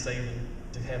the county's saving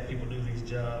to have people do these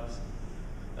jobs.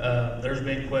 There's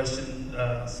been questions,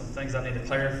 some things I need to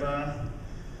clarify.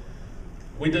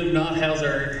 We do not house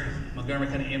our Montgomery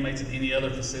County inmates in any other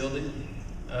facility.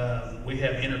 We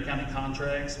have inter-county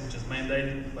contracts, which is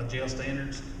mandated by jail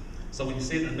standards. So when you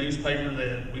see in the newspaper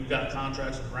that we've got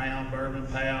contracts with Brown, Bourbon,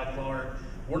 Powell, Clark,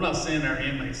 we're not sending our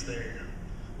inmates there.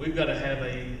 We've got to have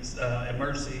a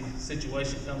emergency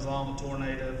situation comes along, a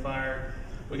tornado, fire.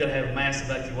 We've got to have mass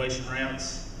evacuation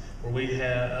routes where we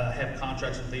have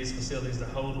contracts with these facilities to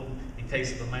hold them in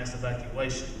case of a mass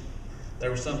evacuation. There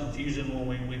was some confusion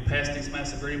when we passed these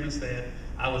mass agreements that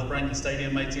I was bringing state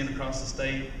inmates in across the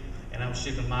state and I was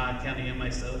shipping my county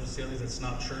inmates to other facilities. That's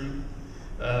not true.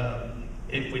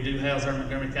 If we do house our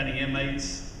Montgomery County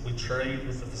inmates, we trade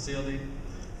with the facility.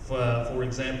 For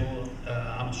example,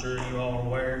 I'm sure you all are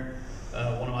aware,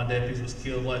 one of my deputies was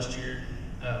killed last year,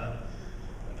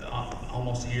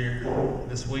 almost a year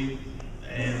this week.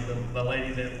 And the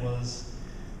lady that was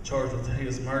charged with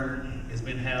his murder has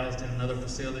been housed in another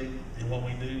facility. And what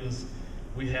we do is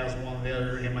we house one of the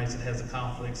other inmates that has a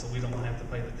conflict, so we don't have to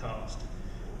pay the cost.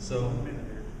 So,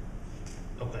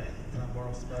 okay, can I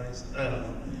borrow somebody's?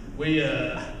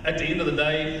 At the end of the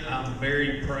day, I'm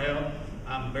very proud.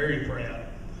 I'm very proud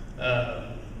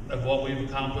of what we've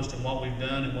accomplished and what we've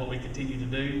done and what we continue to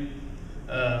do.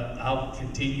 I'll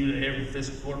continue to every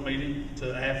fiscal court meeting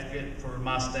to advocate for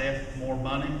my staff more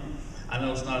money. I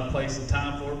know it's not a place and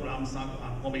time for it, but I'm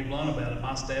going to be blunt about it.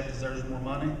 My staff deserves more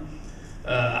money.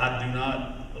 I do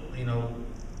not,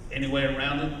 any way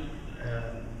around it.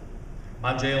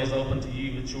 My jail is open to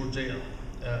you. It's your jail.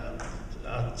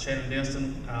 Shannon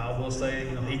Denston, I will say,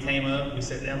 he came up, we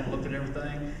sat down and looked at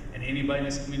everything, and anybody in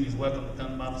this community is welcome to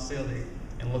come to my facility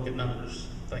and look at numbers.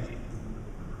 Thank you.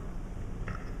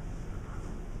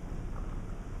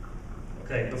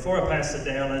 Okay, before I pass it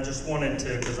down, I just wanted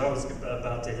to, because I was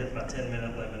about to hit my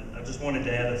 10-minute limit, I just wanted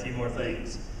to add a few more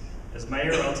things. As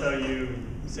mayor, I'll tell you,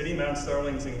 City of Mount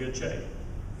Sterling's in good shape.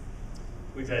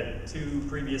 We've had 2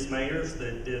 previous mayors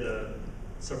that did a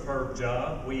superb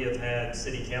job. We have had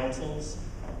city councils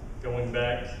going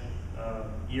back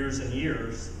years and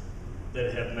years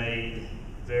that have made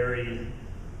very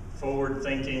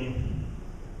forward-thinking,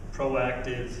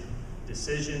 proactive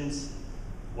decisions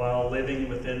while living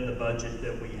within the budget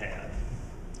that we have.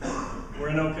 We're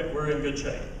in good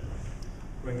shape.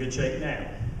 We're in good shape now.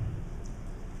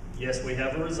 Yes, we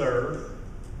have a reserve.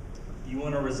 You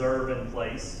want a reserve in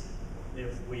place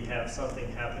if we have something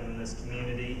happen in this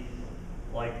community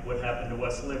like what happened to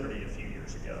West Liberty a few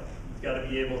years ago. You've got to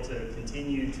be able to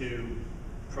continue to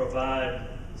provide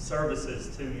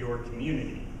services to your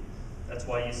community. That's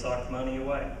why you sock money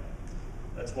away.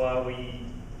 That's why we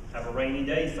have a rainy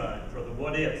day fund for the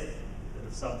what if, that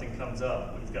if something comes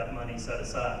up, we've got money set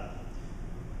aside.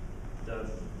 The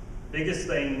biggest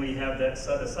thing we have that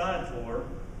set aside for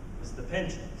is the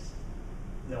pensions.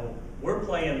 Now, we're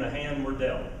playing the hand we're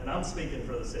dealt, and I'm speaking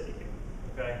for the city here,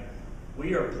 okay?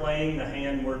 We are playing the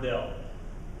hand we're dealt.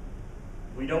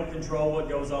 We don't control what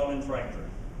goes on in Frankfurt.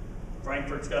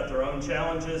 Frankfurt's got their own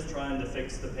challenges trying to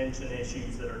fix the pension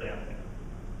issues that are down there.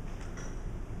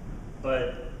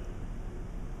 But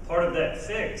part of that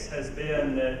fix has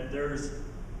been that there's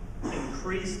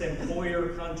increased employer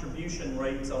contribution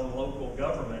rates on local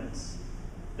governments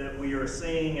that we are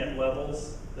seeing at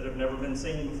levels that have never been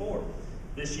seen before.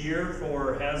 This year,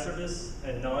 for hazardous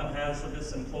and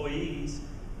non-hazardous employees,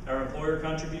 our employer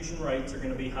contribution rates are going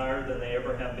to be higher than they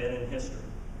ever have been in history.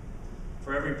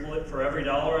 For every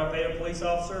dollar I pay a police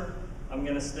officer, I'm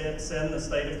going to send the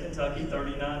state of Kentucky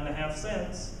 39.5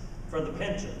 cents for the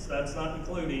pensions. That's not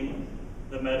including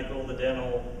the medical, the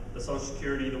dental, the Social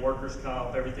Security, the workers'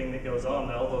 comp, everything that goes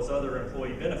on, all those other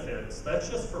employee benefits. That's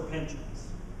just for pensions.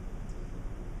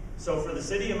 So for the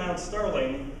city of Mount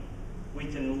Sterling, we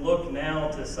can look now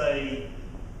to say,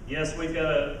 yes, we've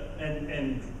got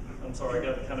and I'm sorry,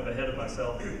 I got kind of ahead of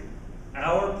myself.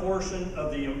 Our portion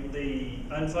of the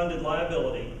unfunded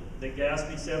liability that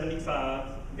GASB 75,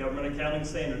 Government Accounting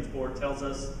Standards Board, tells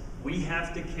us we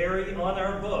have to carry on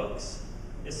our books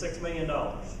is $6 million.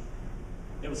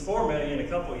 It was $4 million a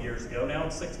couple of years ago, now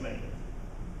it's $6 million.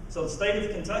 So the state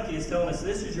of Kentucky is telling us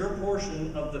this is your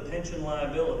portion of the pension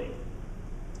liability.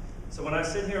 So when I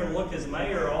sit here and look as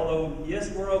mayor, although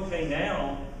yes, we're okay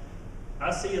now,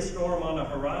 I see a storm on the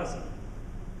horizon.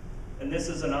 And this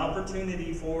is an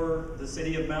opportunity for the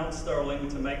city of Mount Sterling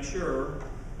to make sure,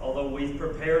 although we've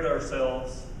prepared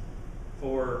ourselves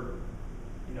for,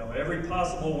 every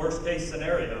possible worst case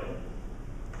scenario,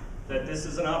 that this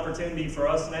is an opportunity for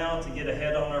us now to get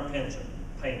ahead on our pension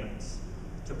payments,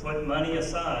 to put money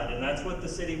aside, and that's what the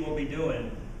city will be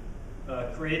doing,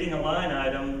 creating a line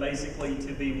item basically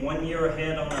to be 1 year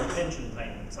ahead on our pension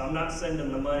payments. I'm not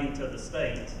sending the money to the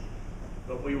state,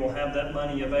 but we will have that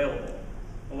money available.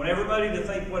 I want everybody to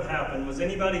think what happened. Was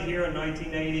anybody here in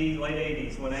 1980, late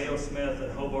 80s, when A.O. Smith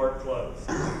and Hobart closed?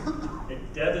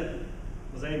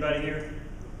 Was anybody here?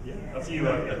 Yeah. A few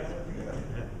of you.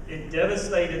 It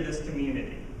devastated this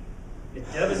community. It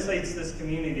devastates this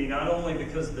community not only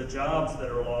because of the jobs that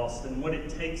are lost and what it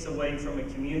takes away from a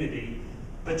community,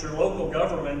 but your local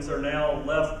governments are now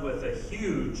left with a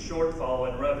huge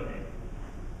shortfall in revenue.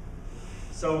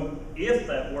 So if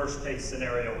that worst case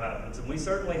scenario happens, and we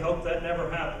certainly hope that never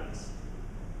happens,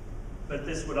 but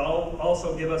this would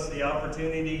also give us the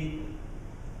opportunity,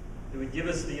 it would give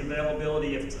us the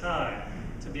availability of time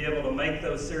to be able to make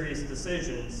those serious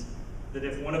decisions that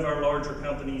if one of our larger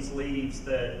companies leaves,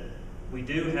 that we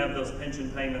do have those pension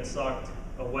payments socked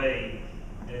away,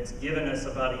 and it's given us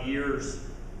about a year's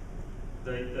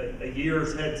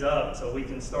heads up so we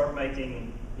can start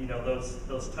making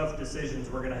those tough decisions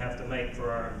we're going to have to make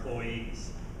for our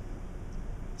employees.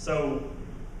 So,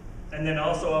 and then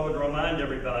also I would remind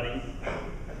everybody,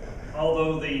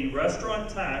 although the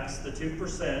restaurant tax, the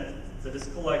 2% that is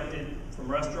collected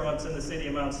from restaurants in the city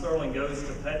of Mount Sterling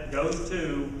goes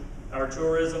to our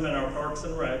tourism and our parks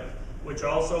and rec, which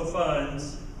also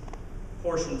funds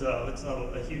portions of, it's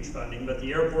not a huge funding, but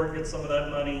the airport gets some of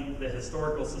that money, the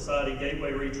Historical Society,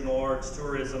 Gateway Regional Arts,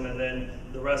 tourism, and then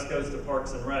the rest goes to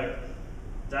Parks and Rec.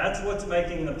 That's what's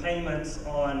making the payments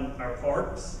on our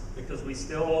parks, because we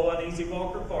still owe on Easy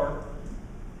Walker Park,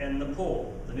 and the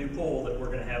pool, the new pool that we're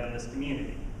going to have in this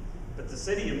community. But the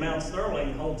city of Mount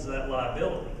Sterling holds that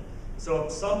liability. So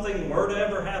if something were to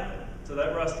ever happen to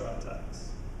that restaurant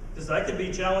tax, because that could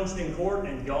be challenged in court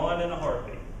and gone in a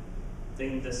heartbeat,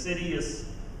 then the city is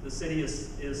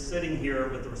sitting here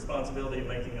with the responsibility of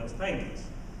making those payments.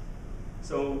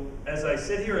 So as I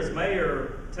sit here as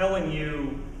mayor telling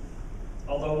you,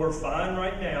 although we're fine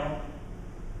right now,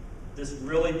 this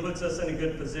really puts us in a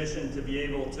good position to be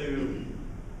able to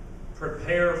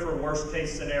prepare for worst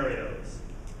case scenarios,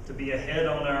 to be ahead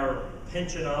on our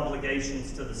pension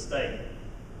obligations to the state.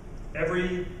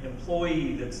 Every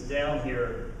employee that's down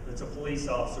here that's a police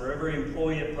officer, every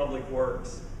employee at Public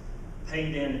Works,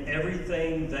 paid in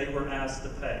everything they were asked to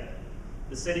pay.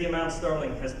 The city of Mount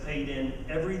Sterling has paid in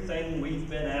everything we've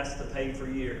been asked to pay for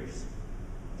years.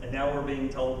 And now we're being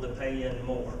told to pay in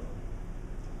more.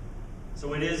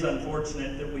 So it is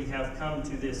unfortunate that we have come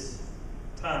to this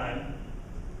time.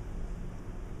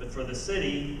 But for the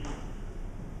city,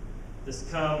 this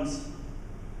comes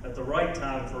at the right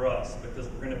time for us, because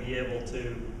we're going to be able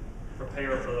to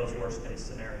prepare for those worst case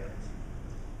scenarios.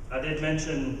 I did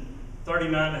mention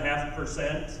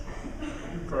 39.5%.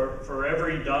 For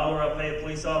every dollar I pay a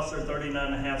police officer,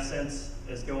 39.5 cents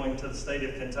is going to the state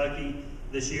of Kentucky.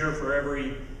 This year, for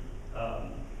every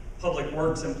public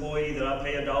works employee that I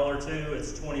pay $1 to,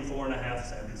 it's 24.5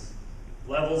 cents.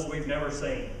 Levels we've never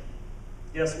seen.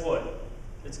 Guess what?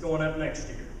 It's going up next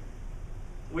year.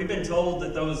 We've been told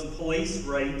that those police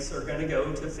rates are going to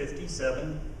go to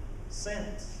 57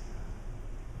 cents.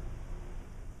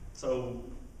 So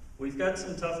we've got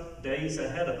some tough days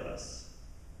ahead of us.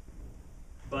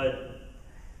 But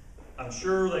I'm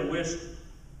sure they wished,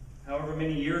 however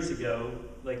many years ago,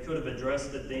 they could have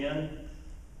addressed it then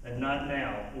and not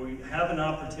now. We have an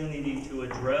opportunity to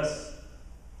address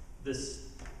this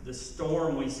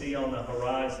storm we see on the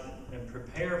horizon and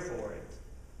prepare for it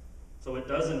so it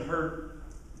doesn't hurt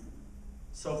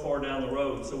so far down the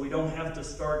road, so we don't have to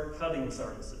start cutting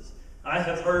services. I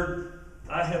have heard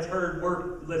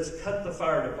let's cut the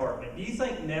fire department. Do you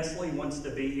think Nestle wants to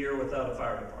be here without a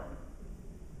fire department?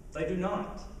 They do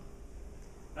not.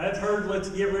 I've heard let's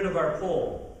get rid of our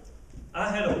pool.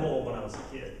 I had a pool when I was a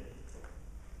kid.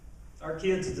 Our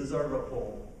kids deserve a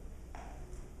pool.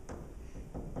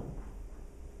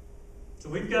 So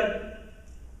we've got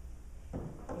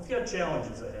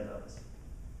challenges ahead of us.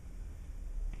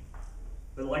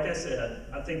 But like I said,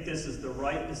 I think this is the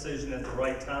right decision at the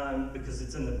right time because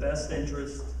it's in the best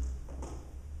interest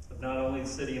of not only the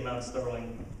city of Mount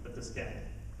Sterling, but this county.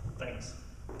 Thanks.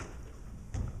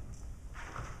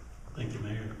 Thank you,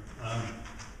 Mayor. I'm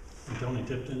Tony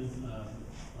Tipton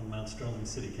on Mount Sterling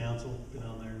City Council. Been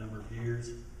on there a number of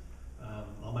years.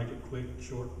 I'll make it quick,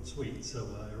 short, and sweet so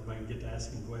everybody can get to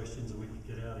asking questions and we can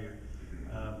get out of here.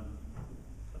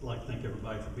 I'd like to thank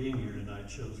everybody for being here tonight. It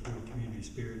shows real community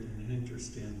spirit and an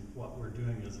interest in what we're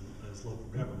doing as local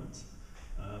governments.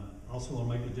 Also want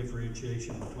to make a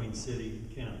differentiation between city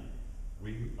and county.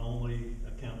 We only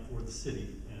account for the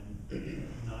city and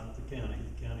not the county.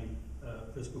 The county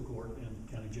fiscal court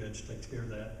and county judge takes care of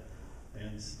that,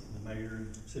 and the mayor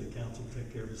and city council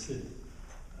take care of the city.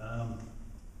 I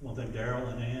want to thank Darrell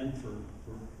and Ann for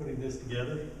putting this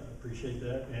together. I appreciate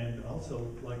that, and also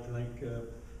like to thank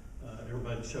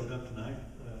everybody that showed up tonight,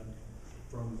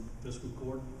 from fiscal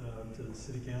court to the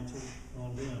city council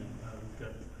on down. We've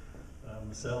got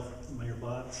myself, Mayor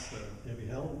Botts, Debbie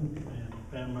Helton,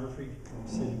 and Pam Murphy from the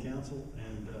city council,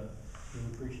 and really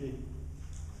appreciate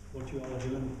what you all are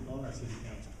doing on our city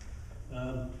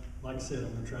council. Like I said,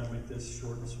 I'm going to try and make this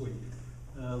short and sweet.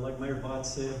 Like Mayor Botts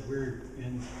said,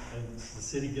 as the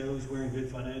city goes, we're in good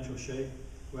financial shape.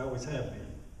 We always have been.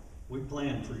 We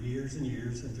planned for years and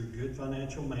years, and through good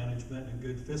financial management and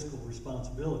good fiscal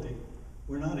responsibility,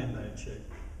 we're not in bad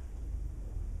shape.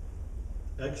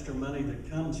 Extra money that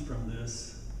comes from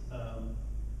this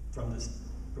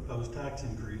proposed tax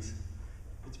increase,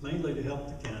 it's mainly to help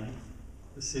the county.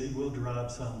 The city will derive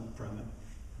some from it,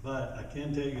 but I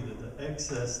can tell you that the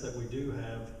excess that we do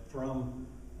have from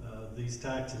these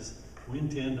taxes, we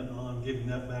intend on giving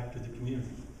that back to the community.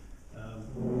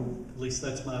 At least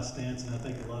that's my stance, and I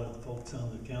think a lot of the folks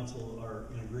on the council are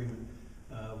in agreement.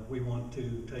 We want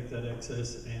to take that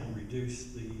excess and reduce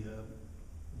the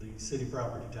city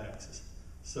property taxes.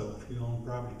 So if you own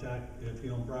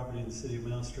property in the city of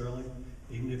Mount Sterling,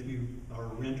 even if you are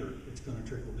a renter, it's going to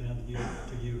trickle down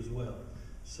to you as well.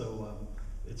 So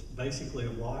it's basically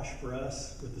a wash for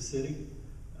us with the city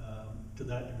to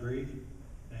that degree,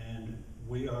 and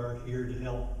we are here to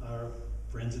help our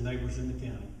friends and neighbors in the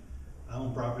county. I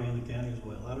own property in the county as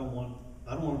well. I don't want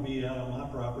to be out on my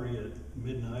property at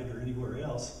midnight or anywhere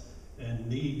else and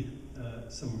need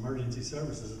some emergency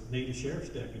services, need a sheriff's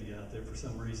deputy out there for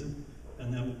some reason,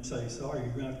 and then say, sorry, you're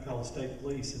going to have to call the state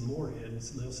police in Moorhead, and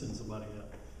they'll send somebody out.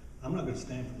 I'm not going to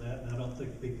stand for that, and I don't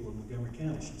think people in Montgomery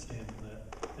County should stand for that.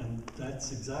 And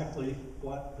that's exactly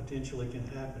what potentially can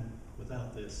happen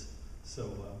without this. So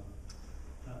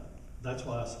that's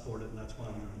why I support it, and that's why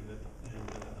I'm going to do it,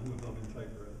 and I'm going to vote in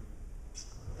favor of it.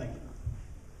 Thank you.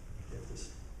 Get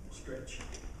this stretch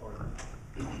harder.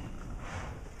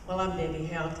 Well, I'm Debbie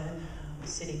Helton,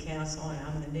 City Council, and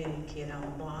I'm the new kid on the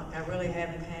block. I really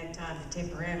haven't had time to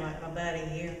temper in like my buddy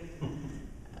here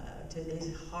to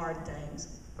these hard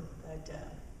things. But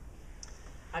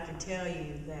I can tell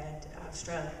you that I've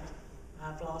struggled.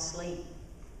 I've lost sleep.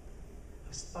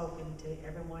 I've spoken to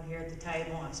everyone here at the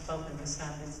table. I've spoken to some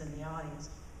that's in the audience.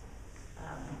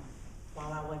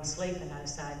 While I wasn't sleeping, I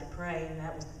decided to pray, and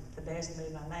that was the best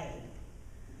move I made.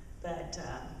 But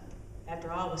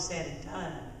after all was said and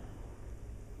done,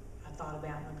 I thought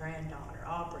about my granddaughter,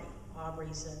 Aubrey.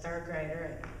 Aubrey's a third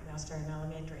grader at Mount Sterling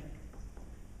Elementary.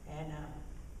 And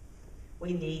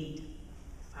we need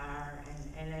fire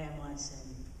and ambulance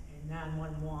and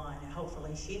 911, and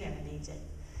hopefully she never needs it.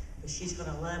 But she's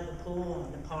gonna love the pool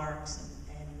and the parks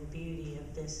and the beauty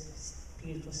of this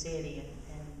beautiful city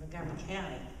and Montgomery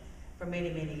County for many,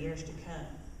 many years to come.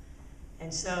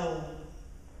 And so,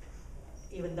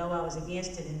 even though I was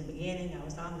against it in the beginning, I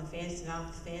was on the fence and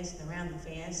off the fence and around the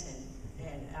fence,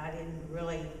 and I didn't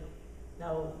really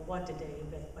know what to do.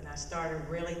 But when I started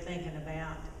really thinking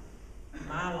about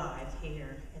my life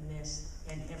here in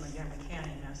Montgomery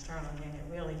County, and Sterling, and it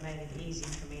really made it easy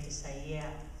for me to say, yeah,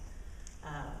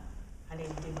 I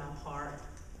need to do my part.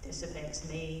 This affects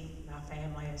me, my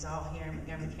family is all here in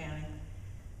Montgomery County,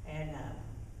 and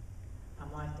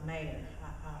I'm like the mayor.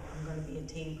 I'm going to be a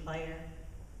team player.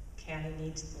 County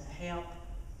needs the help.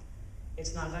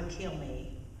 It's not going to kill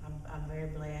me. I'm very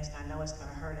blessed. I know it's going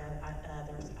to hurt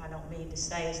others. I don't mean to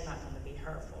say it's not going to be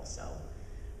hurtful, so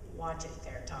watch it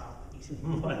there, Tom.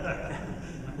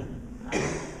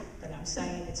 But I'm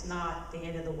saying it's not the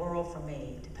end of the world for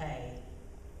me to pay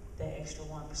the extra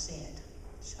 1%.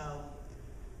 So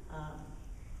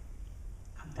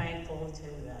I'm thankful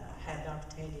to have the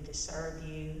opportunity to serve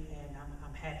you, and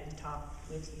I'm happy to talk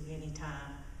with you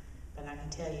anytime. But I can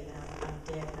tell you that I'm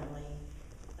definitely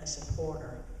a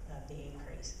supporter of the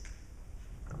increase.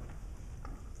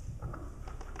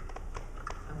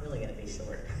 I'm really going to be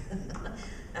short.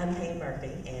 I'm Pam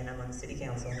Murphy, and I'm on City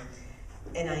Council,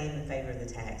 and I am in favor of the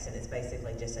tax, and it's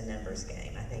basically just a numbers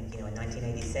game. I think, in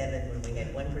 1987, when we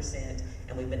had 1%,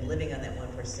 and we've been living on that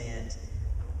 1%,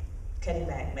 cutting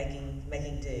back,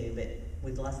 making do, but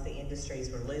we've lost the industries,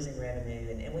 we're losing revenue,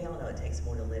 and we all know it takes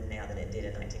more to live now than it did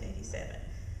in 1987.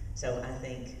 So I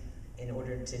think in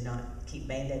order to not keep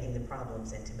band-aiding the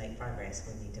problems and to make progress,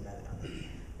 we need to vote on it.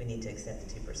 We need to accept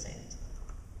the 2%.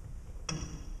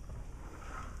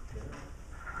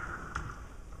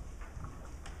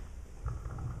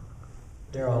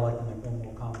 Darryl, I'd like to make one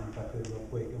more comment if I could real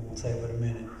quick, and we'll say it in a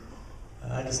minute.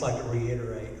 I'd just like to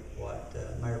reiterate what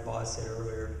Mayor Boss said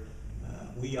earlier.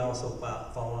 We also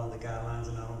follow under the guidelines,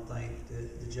 and I don't think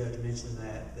the judge mentioned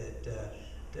that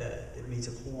it meets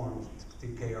a quorum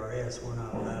through KRS. We're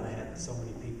not allowed to have so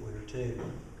many people here too.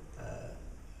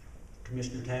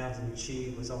 Commissioner Townsend,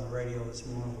 she was on the radio this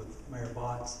morning with Mayor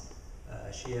Botts.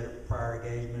 She had a prior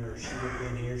engagement, or she would have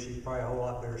been here. She's probably a whole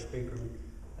lot better speaker than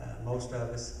most of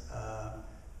us.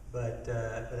 But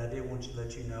I did want to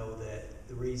let you know that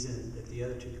the reason that the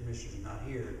other two commissioners are not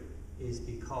here is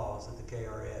because of the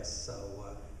KRS. So,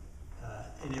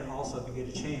 and it also, if you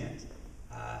get a chance,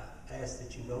 I ask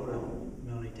that you go to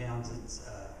Melanie Townsend's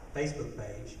Facebook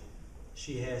page.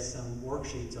 She has some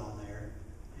worksheets on there,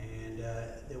 and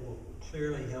that will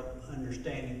clearly help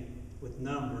understanding with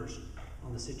numbers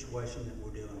on the situation that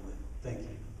we're dealing with. Thank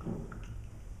you.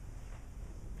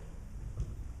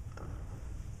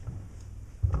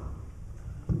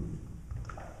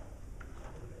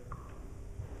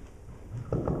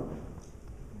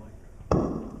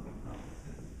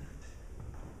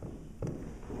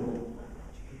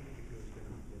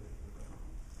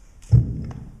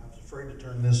 To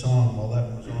turn this on while that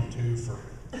one was on too.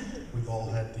 We've all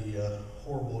had the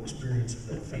horrible experience of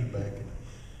that feedback,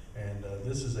 and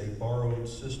this is a borrowed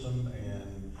system,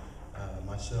 and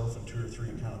myself and 2 or 3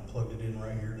 kind of plugged it in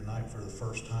right here tonight for the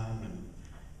first time, and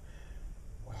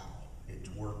wow, it's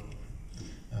working.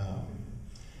 All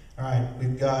right,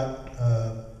 we've got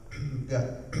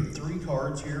 3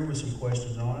 cards here with some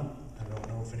questions on it. I don't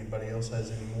know if anybody else has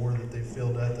any more that they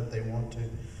filled out that they want to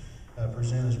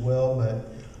present as well, but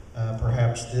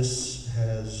perhaps this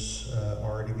has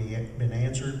already been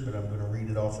answered, but I'm going to read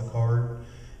it off the card.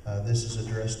 This is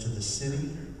addressed to the city.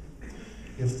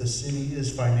 If the city is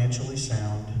financially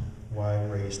sound, why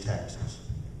raise taxes?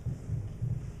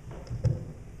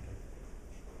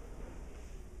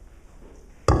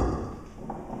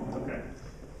 Okay.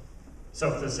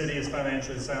 So if the city is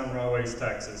financially sound, why raise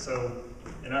taxes? So,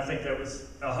 and I think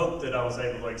I hope that I was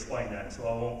able to explain that, so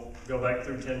I won't go back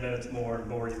through 10 minutes more and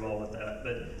bore you all with that.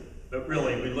 But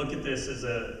really, we look at this as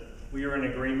we are in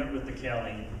agreement with the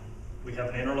county. We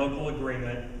have an interlocal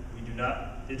agreement.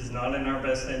 It is not in our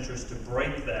best interest to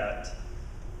break that.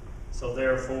 So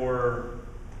therefore,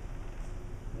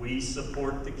 we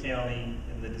support the county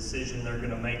in the decision they're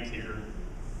gonna make here.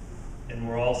 And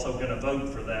we're also gonna vote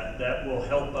for that. That will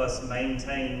help us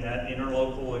maintain that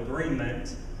interlocal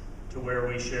agreement to where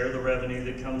we share the revenue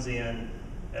that comes in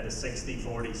at a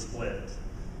 60-40 split.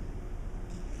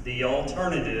 The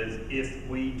alternative, if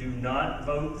we do not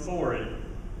vote for it,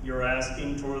 you're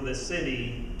asking for the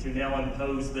city to now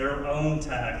impose their own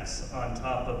tax on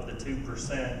top of the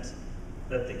 2%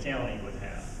 that the county would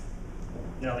have.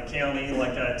 Now the county,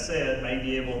 like I said, may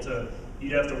be able to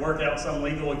You'd have to work out some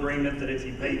legal agreement that if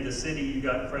you paid the city, you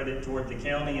got credit toward the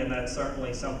county, and that's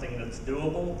certainly something that's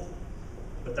doable.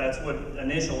 But that's what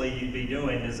initially you'd be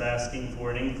doing, is asking for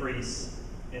an increase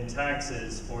in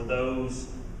taxes for those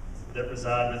that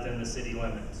reside within the city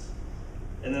limits.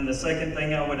 And then the second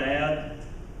thing I would add,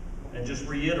 and just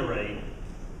reiterate,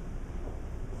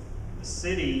 the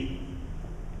city,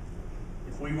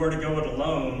 if we were to go it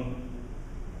alone,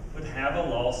 would have a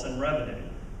loss in revenue.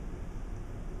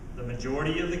 The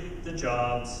majority of the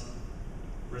jobs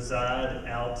reside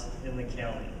out in the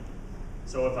county.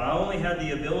 So if I only had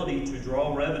the ability to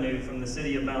draw revenue from the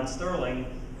city of Mount Sterling,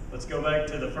 let's go back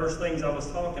to the first things I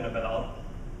was talking about,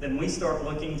 then we start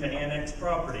looking to annex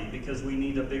property because we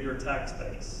need a bigger tax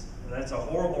base. And that's a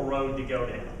horrible road to go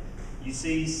down. You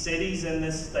see cities in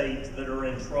this state that are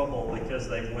in trouble because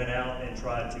they went out and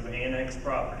tried to annex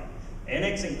property.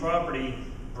 Annexing property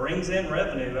brings in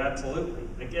revenue, absolutely.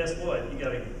 But guess what? You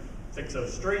gotta fix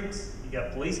those streets, you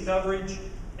got police coverage,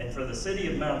 and for the city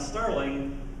of Mount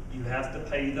Sterling, you have to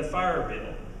pay the fire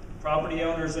bill. Property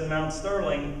owners in Mount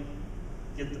Sterling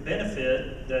get the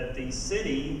benefit that the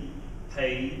city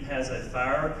has a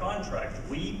fire contract.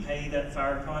 We pay that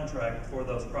fire contract for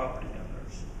those property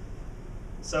owners.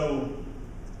 So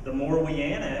the more we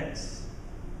annex,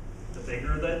 the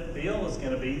bigger that bill is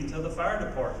going to be to the fire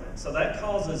department. So that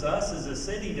causes us as a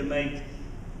city to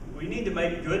we need to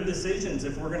make good decisions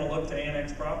if we're going to look to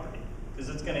annex property, because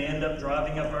it's going to end up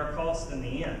driving up our costs in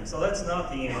the end. So that's not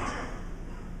the answer.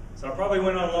 So I probably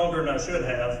went on longer than I should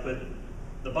have, but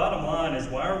the bottom line is,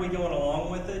 why are we going along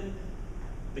with it?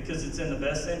 Because it's in the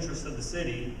best interest of the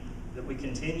city that we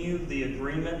continue the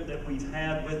agreement that we've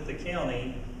had with the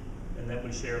county and that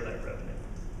we share that revenue.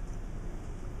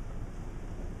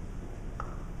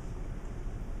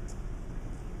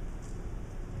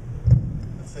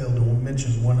 I failed to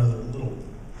mention one other little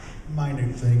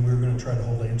minute thing. We were going to try to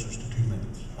hold answers to 2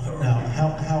 minutes. Now,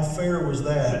 how fair was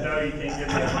that? No, you can't give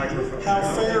me a microphone. How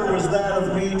fair was that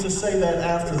of me to say that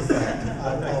after the fact?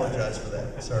 I apologize for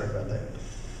that. Sorry about that.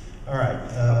 All right.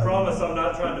 I promise I'm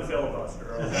not trying to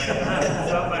filibuster. Okay?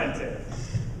 It's not my intent.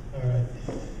 All right.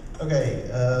 Okay.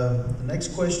 The next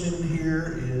question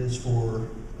here is for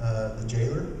the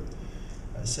jailer.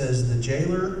 It says, the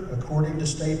jailer, according to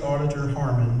State Auditor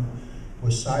Harmon,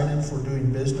 was cited for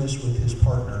doing business with his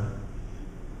partner,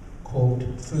 quote,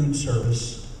 food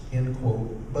service, end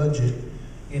quote, budget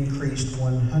increased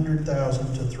 $100,000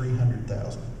 to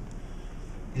 $300,000.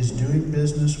 Is doing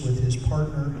business with his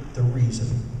partner the reason?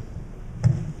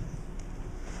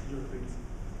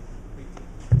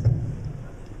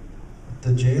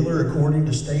 The jailer, according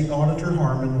to State Auditor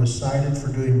Harmon, was cited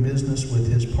for doing business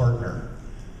with his partner.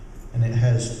 And it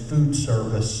has food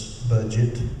service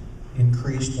budget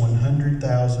increased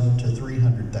 $100,000 to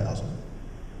 $300,000.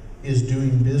 Is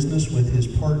doing business with his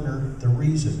partner the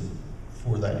reason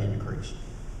for that increase?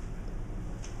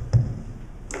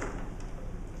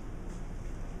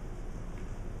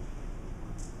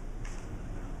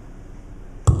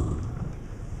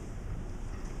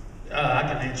 I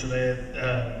can answer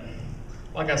that.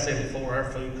 Like I said before, our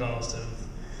food costs have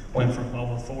went from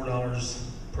over $4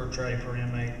 per tray per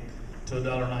inmate to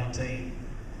 $1.19.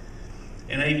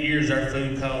 In 8 years, our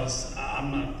food costs, I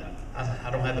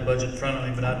don't have the budget in front of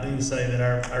me, but I do say that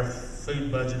our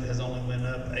food budget has only went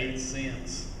up 8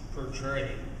 cents per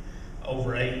tray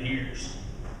over 8 years.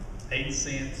 8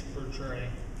 cents per tray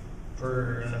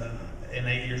in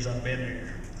 8 years I've been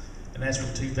here. And that's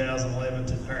from 2011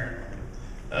 to current.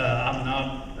 I'm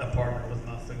not a partner with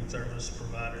my food service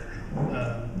provider.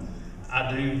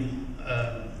 I do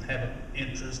have an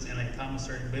interest in a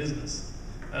commissary business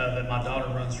that my daughter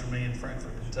runs for me in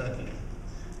Frankfort, Kentucky.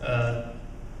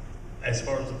 As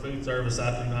far as the food service,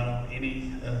 I do not own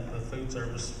any the food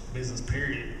service business,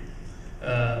 period.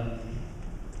 And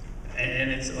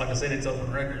it's, like I said, it's open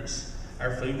records.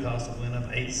 Our food costs have went up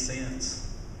 8 cents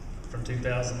from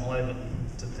 2011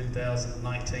 to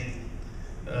 2019.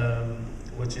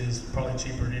 Which is probably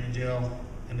cheaper than any jail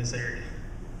in this area.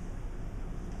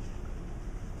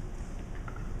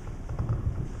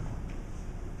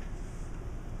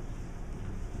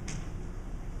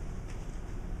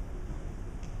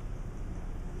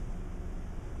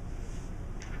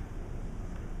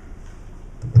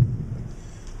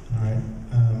 All right.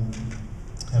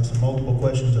 I have some multiple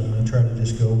questions. I'm going to try to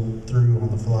just go through on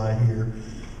the fly here.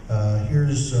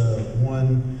 Here's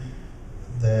one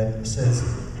that says,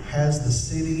 has the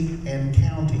city and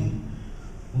county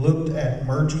looked at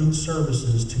merging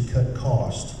services to cut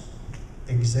cost?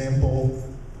 Example,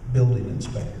 building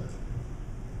inspector.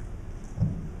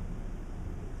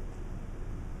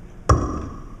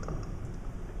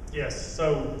 Yes,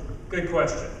 so good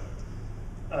question.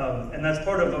 And that's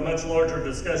part of a much larger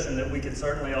discussion that we could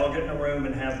certainly all get in a room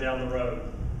and have down the road.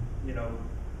 You know,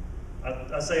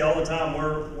 I say all the time,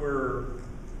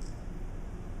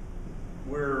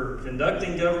 we're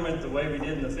conducting government the way we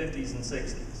did in the 50s and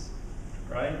 60s,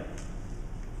 right?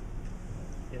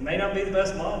 It may not be the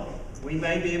best model. We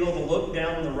may be able to look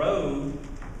down the road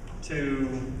to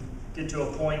get to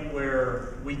a point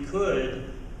where we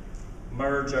could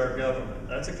merge our government.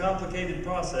 That's a complicated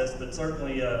process, but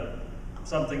certainly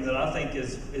something that I think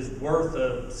is worth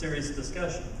a serious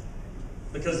discussion.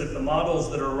 Because if the models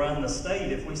that are around the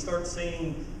state, if we start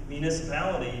seeing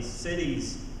municipalities,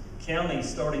 cities, counties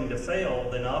starting to fail,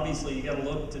 then obviously you got to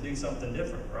look to do something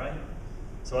different, right?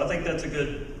 So I think that's a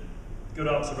good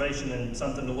observation and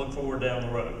something to look forward down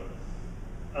the road.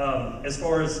 As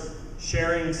far as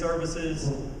sharing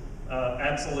services,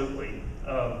 absolutely.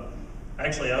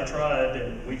 Actually, I tried,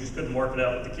 and we just couldn't work it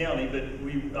out with the county, but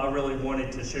I really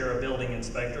wanted to share a building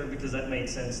inspector because that made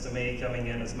sense to me coming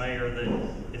in as mayor, that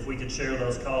if we could share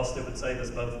those costs, it would save us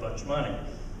both a bunch of money.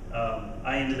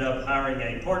 I ended up hiring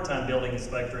a part-time building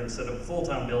inspector instead of a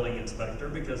full-time building inspector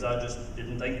because I just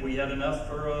didn't think we had enough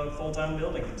for a full-time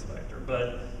building inspector.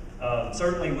 But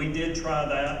certainly we did try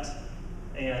that,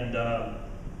 and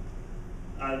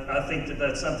I think that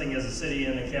that's something as a city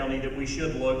and a county that we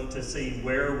should look to see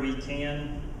where we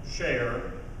can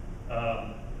share.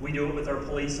 We do it with our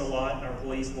police a lot, and our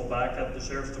police will back up the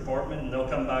sheriff's department, and they'll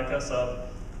come back us up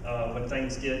when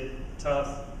things get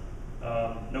tough,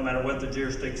 no matter what the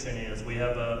jurisdiction is. We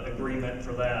have an agreement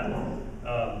for that.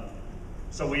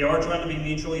 So we are trying to be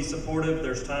mutually supportive.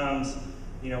 There's times,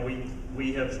 you know,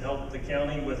 we have helped the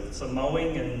county with some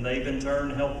mowing, and they've in turn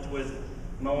helped with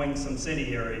mowing some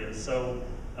city areas. So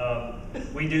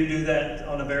we do that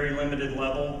on a very limited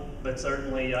level, but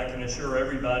certainly I can assure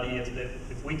everybody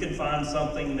if we can find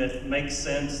something that makes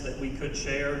sense that we could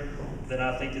share, then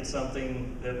I think it's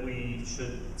something that we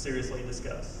should seriously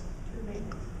discuss.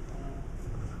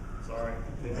 Sorry.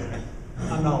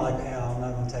 I'm not like Al, I'm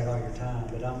not gonna take all your time,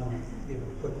 but I'm gonna give a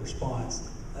quick response.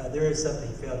 There is something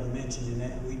you failed to mention in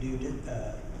that we do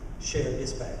share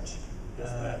dispatch.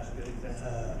 Dispatch, good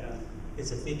example. Yeah.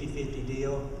 It's a 50-50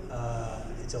 deal.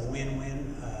 It's a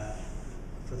win-win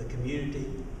for the community.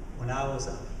 When I was,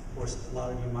 of course, a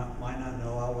lot of you might not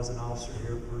know, I was an officer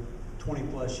here for 20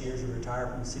 plus years, retired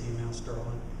from the city of Mount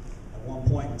Sterling. At one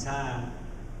point in time,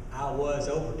 I was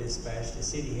over dispatched. The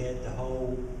city had the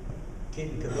whole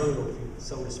kit and caboodle,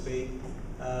 so to speak.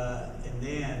 And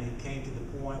then it came to the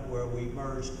point where we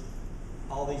merged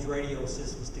all these radio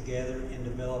systems together and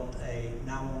developed a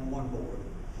 911 board.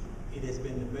 It has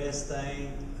been the best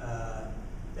thing.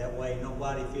 That way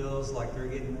nobody feels like they're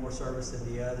getting more service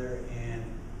than the other, and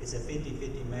it's a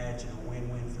 50-50 match and a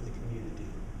win-win for the community.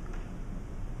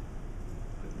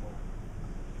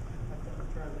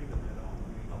 Try leaving that on.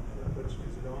 Is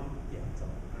it on? Yeah, it's on.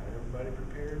 All right, everybody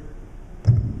prepared?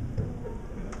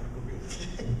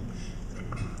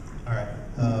 All right.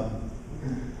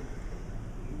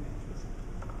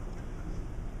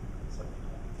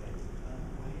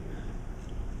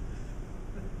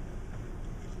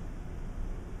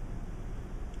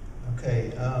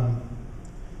 Okay.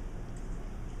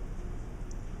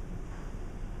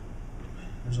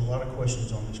 There's a lot of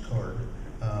questions on this card.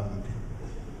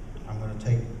 I'm going to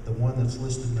take the one that's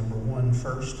listed number 1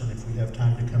 first, and if we have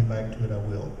time to come back to it, I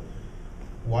will.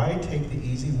 Why take the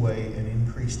easy way and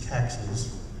increase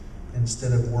taxes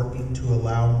instead of working to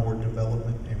allow more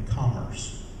development and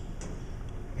commerce?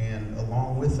 And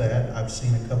along with that, I've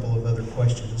seen a couple of other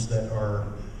questions that are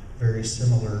very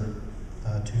similar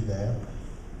to that.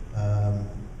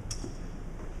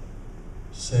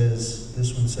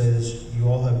 This one says, you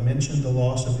all have mentioned the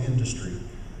loss of industry.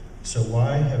 So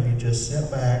why have you just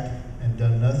sat back and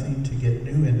done nothing to get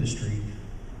new industry,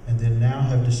 and then now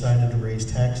have decided to raise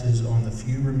taxes on the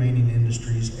few remaining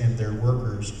industries and their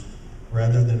workers,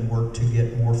 rather than work to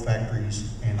get more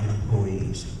factories and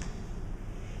employees?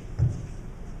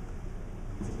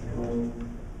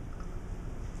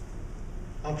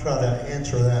 I'll try to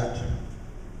answer that.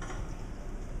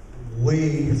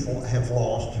 We have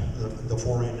lost the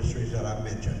 4 industries that I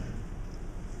mentioned.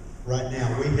 Right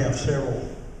now, we have several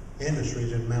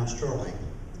industries in Mount Sterling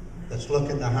that's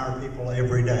looking to hire people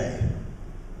every day.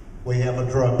 We have a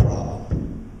drug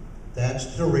problem.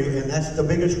 That's the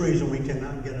biggest reason we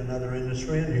cannot get another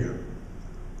industry in here,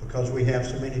 because we have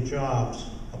so many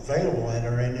jobs available that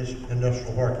are in this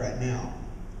industrial park right now.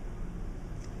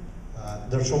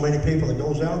 There's so many people that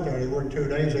goes out there, they work 2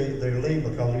 days, they leave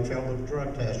because they failed the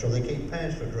drug test or they can't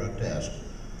pass the drug test.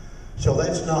 So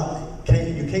that's not,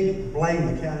 you can't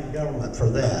blame the county government for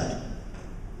that.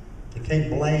 You can't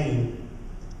blame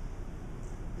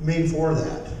me for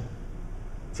that.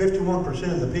 51%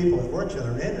 of the people that works in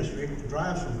our industry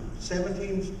drives from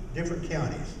 17 different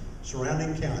counties,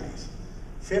 surrounding counties.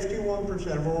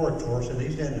 51% of our workforce in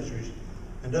these industries,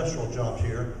 industrial jobs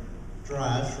here,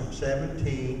 drives from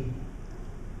 17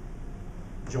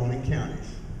 joining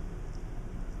counties.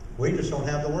 We just don't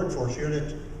have the workforce here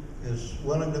that is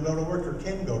willing to go to work or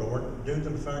can go to work due to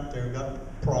the fact they've got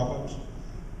problems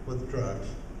with drugs.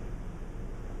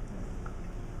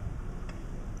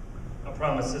 I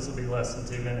promise this will be less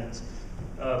than 2 minutes.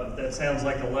 That sounds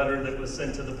like a letter that was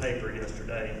sent to the paper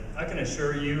yesterday. I can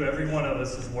assure you, every one of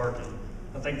us is working.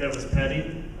 I think that was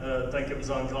petty. I think it was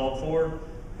uncalled for.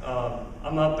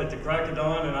 I'm up at the crack of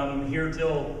dawn and I'm here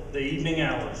till the evening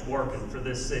hours working for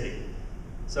this city.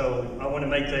 So I want to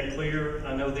make that clear.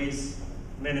 I know these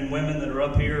men and women that are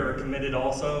up here are committed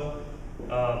also.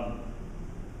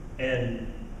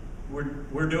 And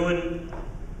we're doing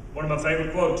one of my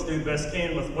favorite quotes, do the best you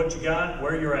can with what you got,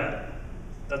 where you're at.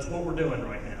 That's what we're doing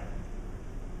right now.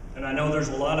 And I know there's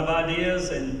a lot of ideas,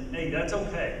 and hey, that's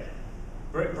okay.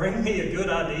 Bring me a good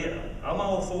idea. I'm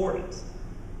all for it.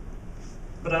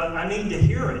 But I need to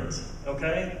hear it,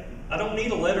 okay? I don't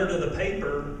need a letter to the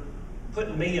paper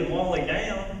putting me and Wally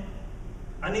down.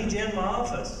 I need you in my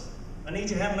office. I need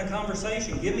you having a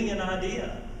conversation. Give me an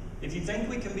idea. If you think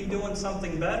we can be doing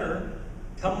something better,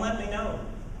 come let me know.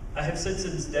 I have said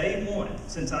since day one,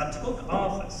 since I took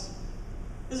office,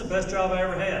 this is the best job I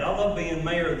ever had. I love being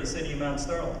mayor of the city of Mount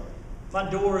Sterling. My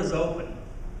door is open.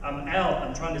 I'm out.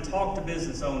 I'm trying to talk to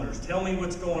business owners. Tell me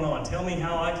what's going on. Tell me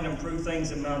how I can improve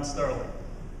things in Mount Sterling.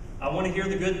 I want to hear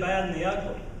the good, bad, and the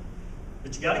ugly.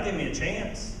 But you got to give me a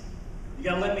chance. You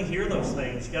got to let me hear those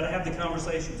things. You got to have the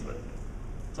conversations with me.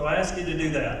 So I ask you to do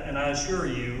that, and I assure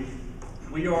you,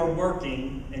 we are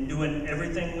working and doing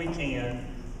everything we can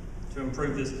to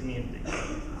improve this community.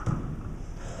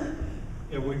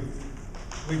 Yeah,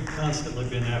 we've constantly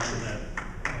been after that,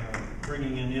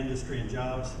 bringing in industry and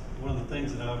jobs. One of the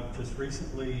things that I've just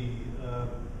recently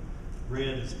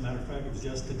read, as a matter of fact, it was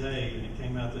just today, and it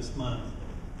came out this month,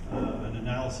 an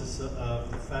analysis of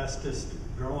the fastest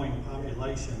growing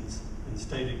populations in the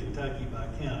state of Kentucky by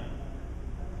county.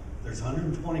 There's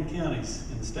 120 counties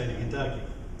in the state of Kentucky.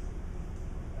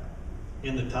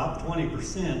 In the top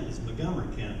 20% is Montgomery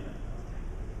County.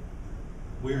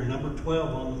 We are number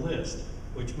 12 on the list,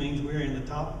 which means we're in the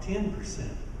top 10%.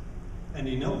 And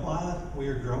you know why we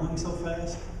are growing so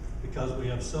fast? Because we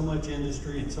have so much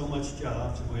industry and so much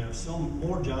jobs, and we have so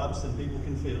more jobs than people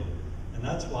can fill. And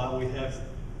that's why we have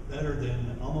better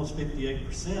than almost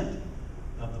 58%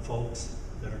 of the folks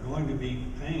that are going to be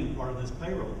paying part of this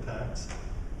payroll tax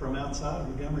from outside of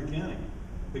Montgomery County,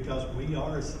 because we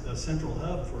are a central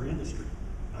hub for industry.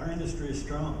 Our industry is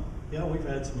strong. Yeah, we've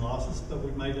had some losses, but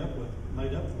we've made up for them.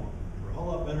 We're a whole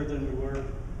lot better than we were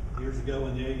years ago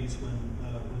in the 80s when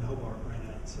Hobart ran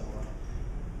out. So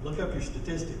look up your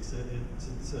statistics.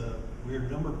 We're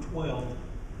number 12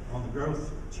 on the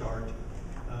growth chart.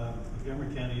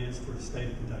 Montgomery County is for the state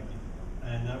of Kentucky,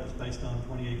 and that was based on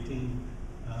 2018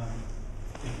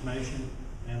 information.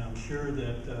 And I'm sure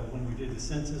that when we did the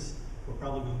census, we're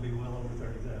probably going to be well over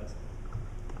 30,000.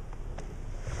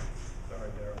 Sorry,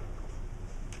 Darryl.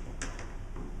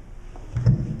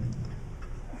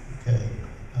 Okay.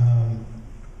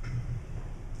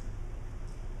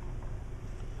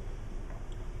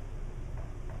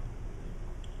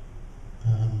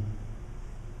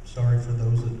 Sorry for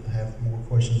those that have more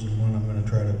questions than one. I'm going to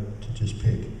try to just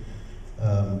pick.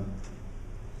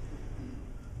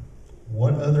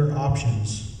 What other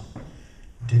options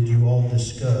did you all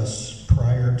discuss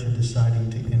prior to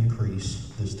deciding to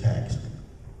increase this tax?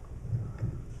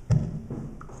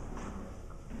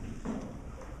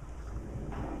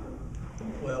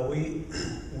 Well,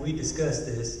 we discussed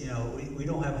this. You know, we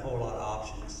don't have a whole lot of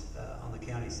options on the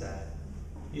county side.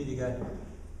 You either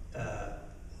got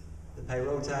the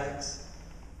payroll tax,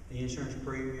 the insurance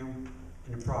premium,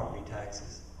 and the property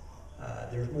taxes.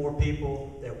 There's more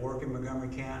people that work in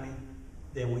Montgomery County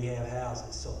than we have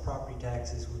houses, so property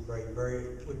taxes would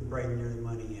bring near the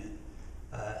money in.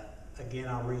 Again,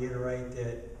 I'll reiterate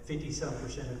that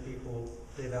 50-some% of people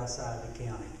live outside of the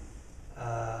county.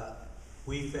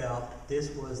 We felt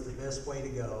this was the best way to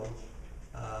go,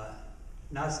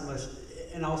 not so much,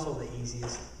 and also the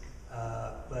easiest,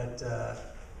 but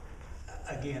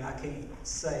again, I can't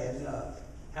say enough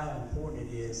how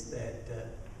important it is that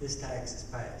this tax is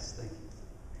passed. Thank you.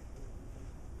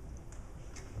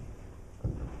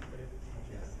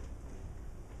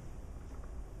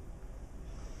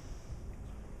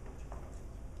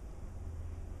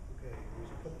 Okay,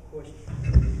 there's a couple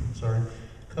questions. Sorry,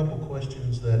 a couple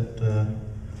questions that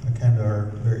kind of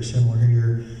are very similar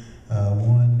here.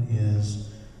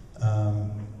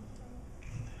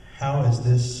 is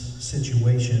this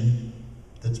situation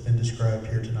that's been described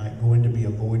here tonight going to be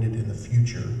avoided in the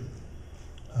future?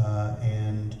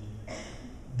 And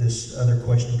this other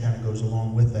question kind of goes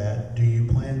along with that. Do you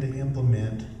plan to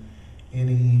implement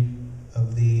any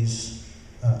of these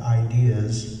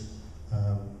ideas?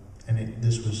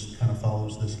 This was kind of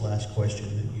follows this last question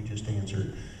that you just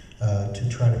answered, to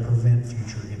try to prevent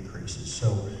future increases.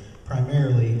 So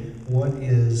primarily, what are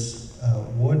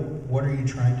you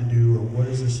trying to do, or what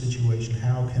is the situation?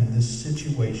 How can this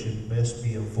situation best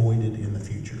be avoided in the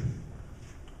future?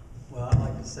 Well, I'd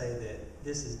like to say that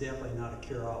this is definitely not a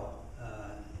cure-all.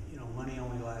 Money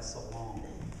only lasts so long.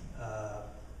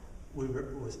 We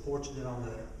was fortunate on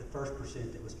the first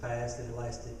percent that was passed, that it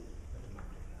lasted,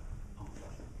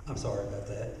 I'm sorry about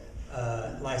that,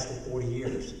 lasted 40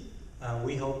 years.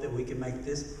 We hope that we can make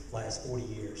this last 40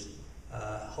 years.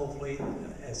 Hopefully,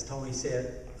 as Tony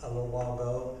said a little while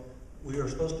ago, we are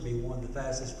supposed to be one of the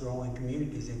fastest growing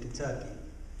communities in Kentucky.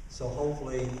 So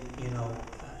hopefully, in the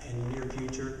near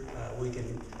future, we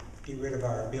can get rid of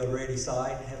our Build Ready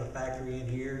site, have a factory in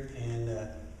here, and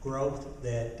growth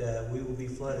that we will be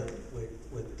flooded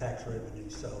with tax revenue.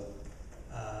 So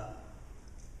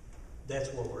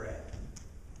that's where we're at.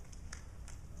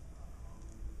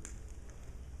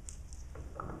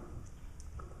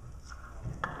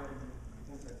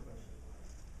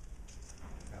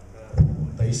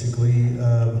 Basically,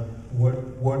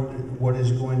 what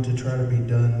is going to try to be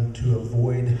done to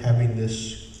avoid having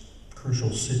this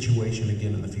crucial situation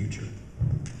again in the future?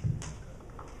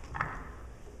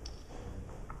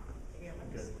 Yeah, let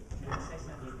me say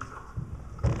something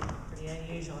pretty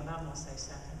unusual, and I'm gonna say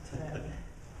something.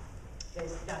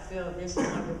 I feel this is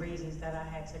one of the reasons that I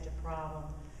had such a problem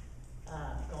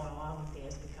going along with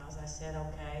this, because I said,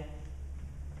 okay,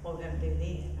 what we're gonna do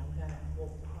then?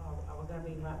 Are we gonna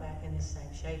be right back in the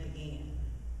same shape again?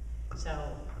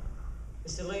 So the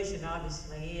solution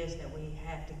obviously is that we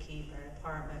have to keep our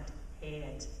department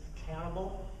heads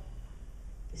accountable.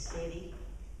 The city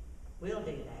will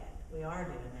do that. We are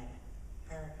doing that.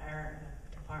 Our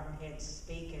department heads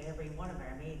speak at every one of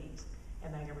our meetings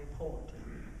and make a report.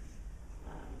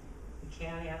 The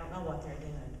county, I don't know what they're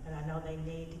doing, but I know they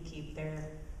need to keep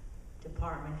their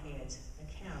department heads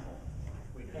accountable.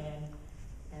 And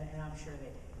I'm sure they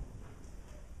do.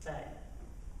 But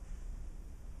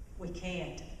we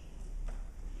can't.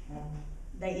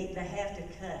 They have to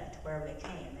cut wherever they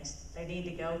can. They need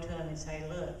to go to them and say,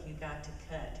 look, you got to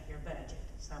cut your budget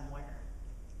somewhere.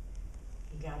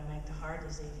 You got to make the hard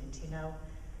decisions.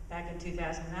 Back in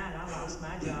 2009, I lost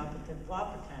my job with the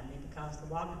Walker Company because the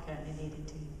Walker Company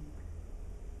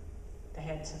they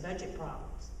had some budget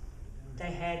problems.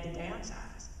 They had to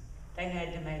downsize. They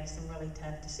had to make some really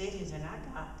tough decisions, and I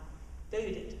got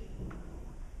booted.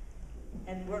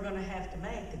 And we're going to have to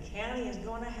the county is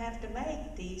going to have to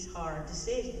make these hard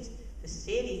decisions. The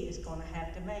city is going to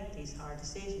have to make these hard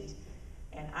decisions.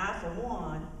 And I, for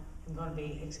one, am going to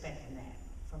be expecting that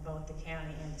from both the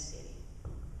county and the city.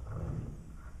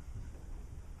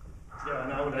 Yeah,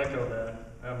 and I would echo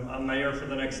that. I'm mayor for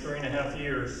the next 3.5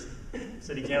 years.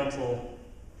 City council,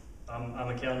 I'm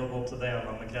accountable to them.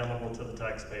 I'm accountable to the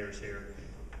taxpayers here.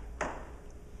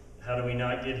 How do we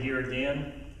not get here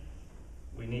again?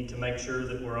 We need to make sure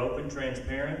that we're open,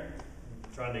 transparent,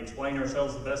 trying to explain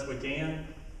ourselves the best we can,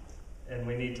 and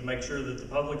we need to make sure that the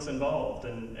public's involved,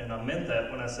 and I meant that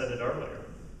when I said it earlier.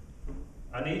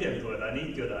 I need input, I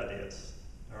need good ideas,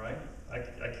 all right?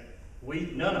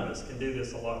 None of us can do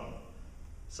this alone.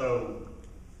 So,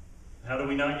 how do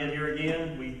we not get here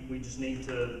again? We just need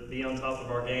to be on top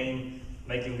of our game,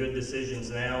 making good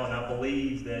decisions now, and I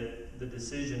believe that the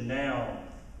decision now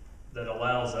that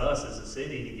allows us as a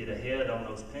city to get ahead on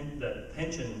those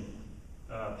pension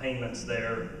payments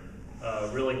there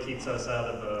really keeps us out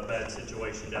of a bad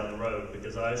situation down the road,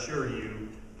 because I assure you,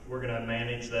 we're going to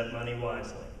manage that money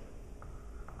wisely.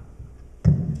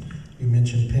 You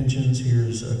mentioned pensions.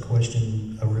 Here's a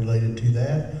question related to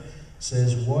that. It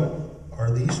says, what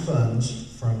are these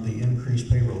funds from the increased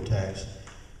payroll tax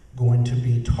going to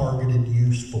be targeted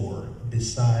use for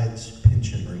besides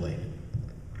pension related?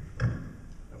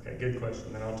 Okay, good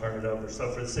question, then I'll turn it over.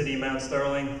 So for the city of Mount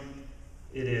Sterling,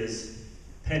 it is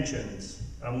pensions.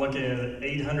 I'm looking at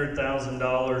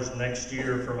 $800,000 next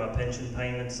year for my pension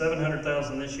payments.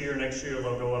 $700,000 this year. Next year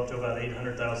they'll go up to about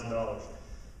 $800,000.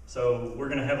 So we're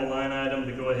going to have a line item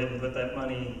to go ahead and put that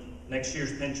money, next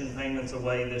year's pension payments,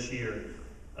 away this year.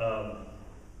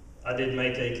 I did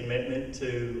make a commitment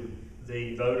to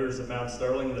the voters of Mount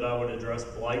Sterling that I would address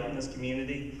blight in this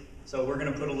community. So we're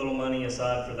going to put a little money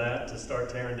aside for that to start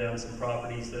tearing down some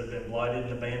properties that have been blighted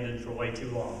and abandoned for way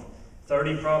too long.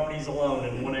 30 properties alone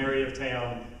in one area of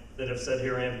town that have sat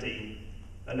here empty,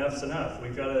 enough's enough.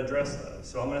 We've got to address those.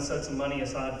 So I'm going to set some money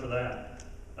aside for that.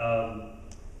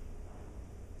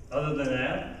 Other than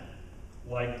that,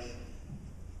 like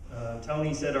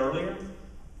Tony said earlier,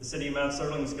 the city of Mount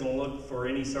Sterling is going to look for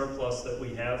any surplus that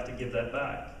we have to give that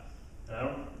back.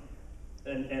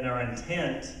 And our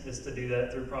intent is to do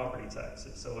that through property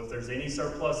taxes. So if there's any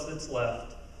surplus that's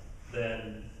left,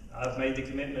 then I've made the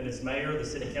commitment as mayor, the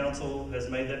city council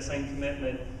has made that same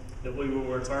commitment, that we will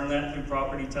return that through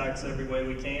property tax every way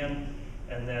we can,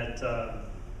 and that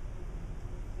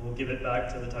we'll give it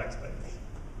back to the taxpayers.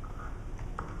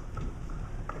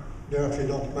 Darryl, if you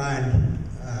don't mind,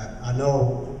 I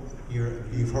know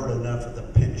you've heard enough of the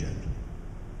pension.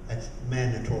 That's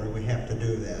mandatory, we have to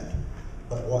do that.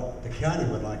 But what the county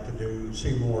would like to do,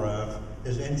 see more of,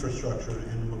 is infrastructure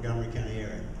in the Montgomery County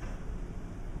area.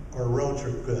 Our roads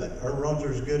are good. Our roads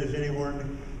are as good as anywhere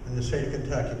in the state of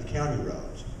Kentucky, the county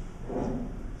roads.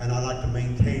 And I'd like to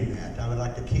maintain that. I would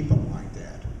like to keep them like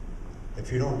that.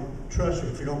 If you don't trust me,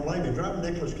 if you don't blame me, drive to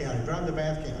Nicholas County, drive to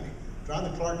Bath County,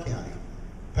 drive to Clark County,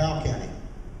 Powell County.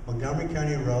 Montgomery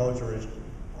County roads are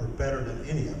better than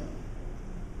any of them.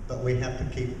 But we have to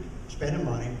keep spending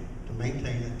money to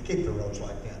maintain and keep the roads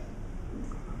like that.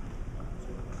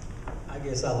 I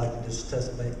guess I'd like to just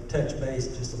touch base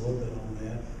just a little bit on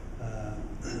that.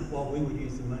 What we would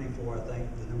use the money for, I think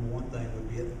the number one thing would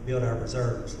be to build our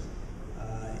reserves.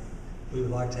 We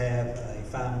would like to have a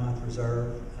 5-month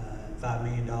reserve, $5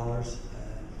 million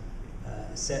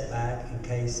set back in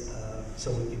case,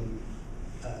 so we can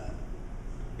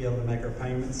be able to make our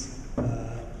payments.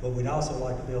 But we'd also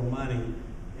like to build money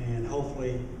and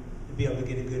hopefully be able to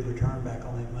get a good return back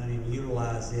on that money and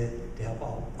utilize it to help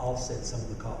offset some of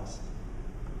the costs.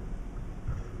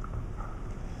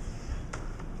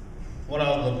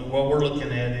 What we're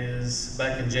looking at is,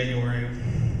 back in January,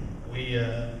 we,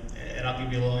 and I'll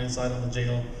give you a little insight on the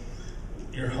jail.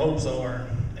 Your hopes are,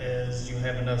 as you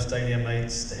have enough state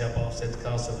inmates to help offset the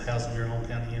cost of housing your own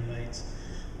county inmates.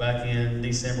 Back in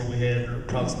December, we had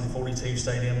approximately 42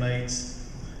 state inmates,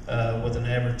 with an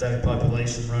average daily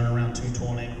population running around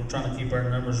 220. We're trying to keep our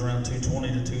numbers around 220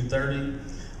 to 230,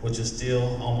 which is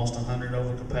still almost 100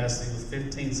 over capacity. With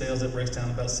 15 cells, that breaks down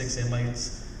to about 6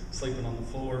 inmates sleeping on the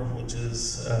floor, which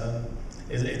is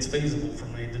it's feasible for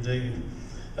me to do.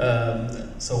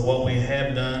 So what we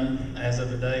have done as of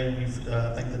today, I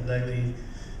think the daily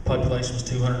population was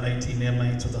 218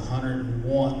 inmates with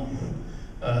 101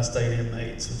 state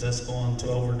inmates, so that's going to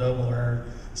over double our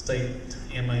state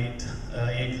inmate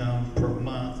income per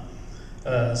month.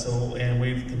 And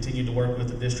we've continued to work with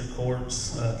the district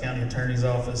courts, county attorney's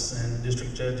office, and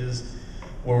district judges,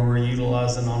 where we're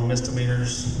utilizing on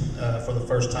misdemeanors for the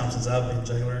first time since I've been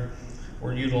jailer.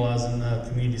 We're utilizing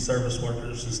community service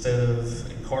workers instead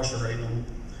of incarcerating them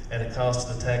at a cost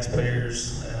to the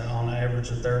taxpayers on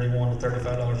average of $31 to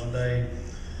 $35 a day.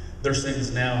 Their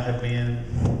sentences now have been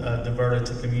diverted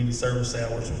to community service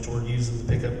hours, which we're using to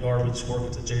pick up garbage, work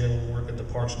at the jail, work at the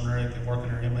Parks and Rec, and work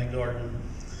in our inmate garden.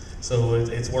 So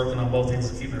it's working on both ends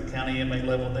of keeping our county inmate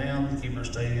level down, keeping our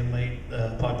state inmate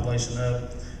population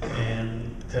up,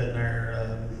 and cutting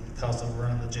our cost of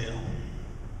running the jail.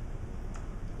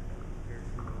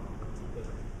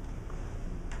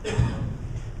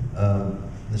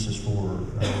 This is for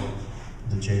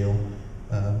the jail.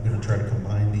 I'm going to try to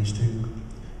combine these two.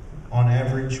 On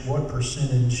average, what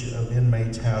percentage of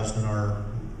inmates housed in our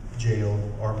jail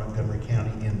are Montgomery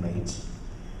County inmates?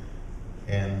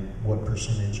 And what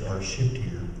percentage are shipped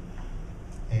here?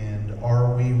 And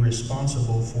are we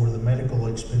responsible for the medical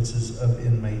expenses of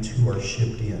inmates who are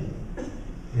shipped in?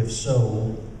 If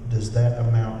so, does that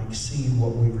amount exceed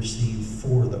what we receive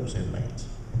for those inmates?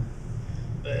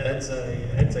 That's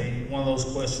one of those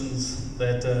questions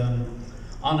that,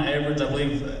 on average, I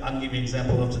believe I can give you an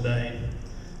example of today.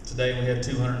 Today we have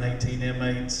 218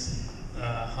 inmates,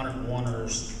 101 are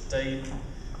state.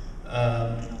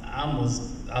 I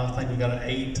think we got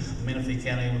 8 Menifee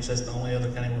County, which that's the only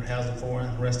other county we're housing for,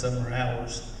 and the rest of them are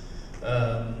ours.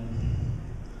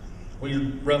 We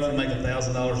roughly make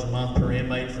 $1,000 a month per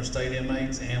inmate for state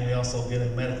inmates, and we also get a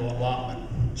medical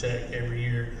allotment check every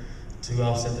year to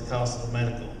offset the cost of the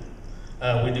medical.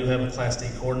 We do have a Class D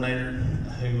coordinator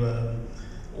who,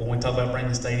 when we talk about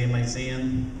bringing state inmates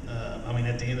in,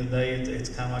 at the end of the day, it's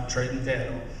kind of like trading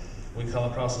cattle. We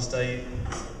call across the state.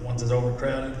 Once it's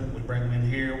overcrowded, we bring them in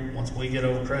here. Once we get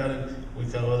overcrowded, we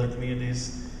call other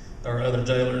communities or other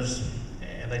jailers,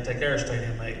 and they take our state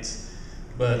inmates.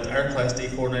 But our Class D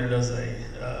coordinator does a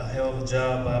hell of a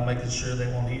job by making sure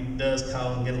that when he does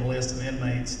call and get a list of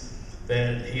inmates,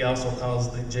 that he also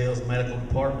calls the jail's medical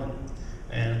department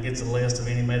and gets a list of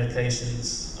any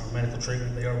medications or medical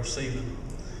treatment they are receiving.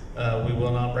 We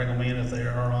will not bring them in if they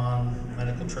are on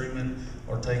medical treatment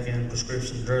or taking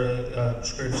prescriptions.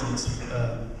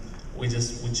 We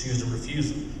choose to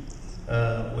refuse them.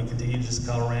 We continue to just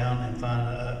call around and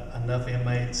find enough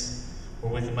inmates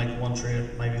where we can make one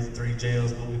trip, maybe 3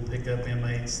 jails, but we pick up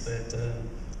inmates that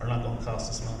are not going to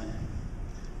cost us money.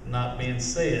 Not being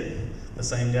said, the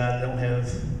same guy that don't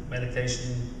have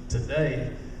medication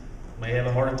today may have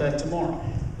a heart attack tomorrow.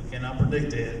 We cannot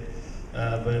predict that.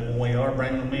 But when we are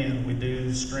bringing them in, we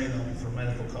do screen them for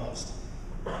medical costs.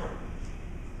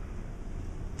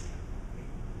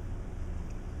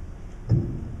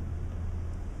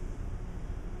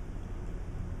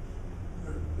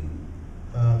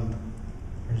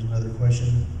 Here's another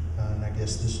question, and I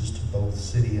guess this is to both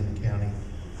city and county.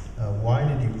 Why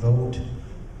did you vote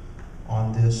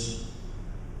on this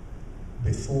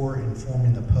before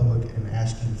informing the public and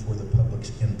asking for the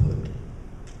public's input?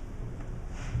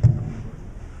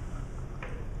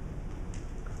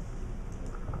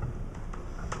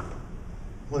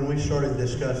 When we started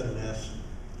discussing this,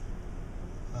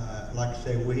 like I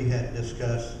say, we had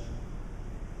discussed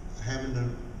having to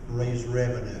raise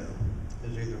revenue.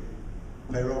 Is either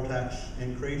payroll tax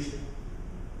increase,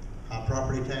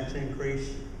 property tax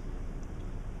increase,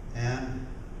 and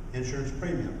insurance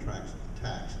premium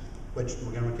tax, which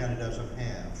Montgomery County doesn't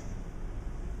have.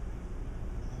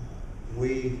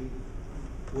 We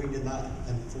did not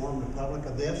inform the public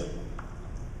of this.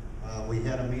 We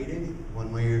had a meeting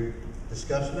when we were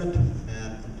discussing it,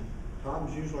 and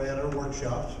Tom's usually at our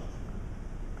workshops.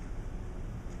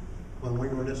 When we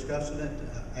were discussing it,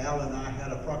 Al and I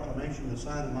had a proclamation to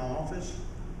sign in my office.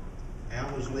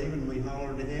 Al was leaving, we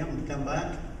hollered at him to come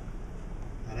back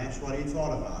and asked what he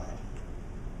thought about it.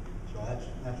 So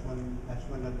that's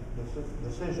when the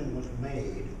decision was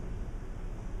made.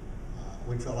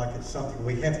 We feel like it's something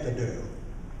we have to do.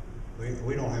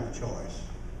 We don't have a choice.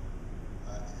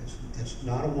 It's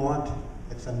not a want,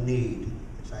 it's a need.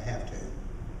 It's a have to.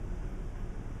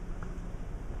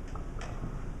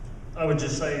 I would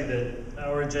just say that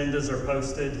our agendas are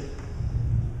posted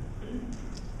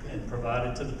and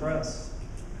provided to the press.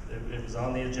 It was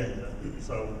on the agenda.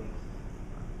 So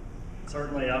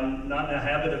certainly I'm not in a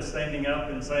habit of standing up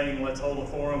and saying, let's hold a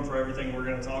forum for everything we're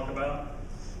going to talk about.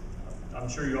 I'm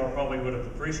sure you all probably would have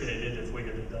appreciated it if we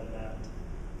had done that.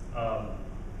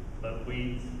 But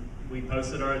we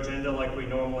posted our agenda like we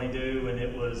normally do, and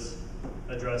it was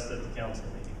addressed at the council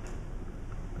meeting.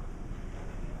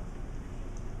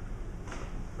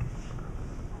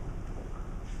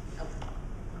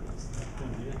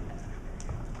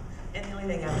 And the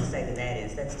only thing I would say to that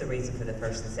is that's the reason for the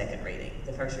first and second reading.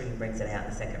 The first reading brings it out,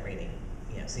 and the second reading,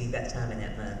 so you've got time in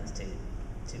that month to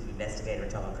investigate or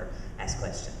talk or ask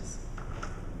questions.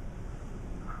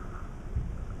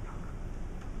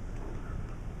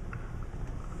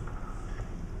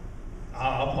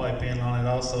 I'll pipe in on it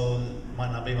also. It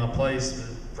might not be my place,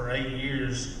 but for 8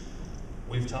 years,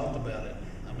 we've talked about it.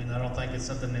 I mean, I don't think it's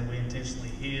something that we intentionally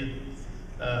hid.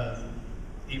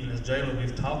 Even as jailer,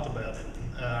 we've talked about it.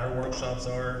 Our workshops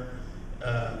are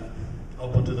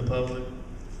open to the public.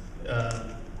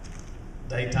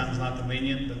 Daytime's not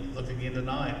convenient, but look again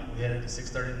tonight. We had it at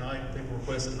 6:30 tonight. People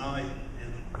requested night,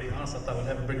 and to be honest, I thought we'd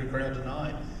have a bigger crowd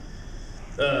tonight.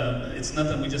 It's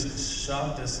nothing we just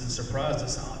shocked us and surprised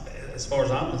us on. As far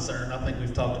as I'm concerned, I think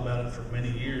we've talked about it for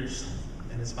many years,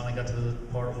 and it's finally got to the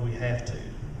part where we have to.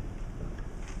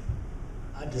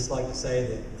 I'd just like to say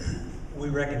that we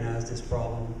recognize this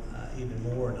problem even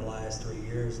more in the last 3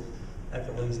 years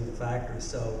after losing the factory.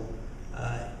 So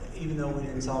even though we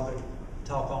didn't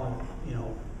talk on it,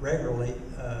 regularly,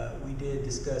 we did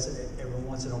discuss it every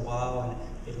once in a while, and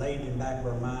it laid in the back of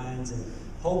our minds, and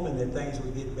hoping that things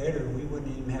would get better and we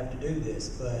wouldn't even have to do this.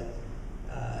 But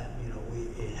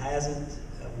it hasn't.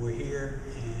 We're here,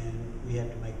 and we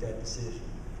have to make that decision.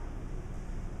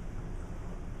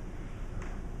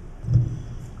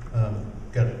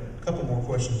 Got a couple more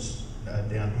questions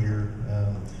down here,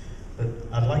 but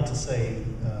I'd like to say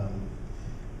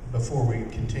before we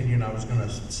continue, and I was going to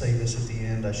say this at the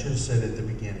end, I should have said it at the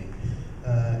beginning,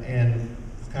 and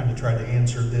kind of tried to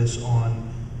answer this on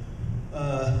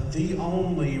the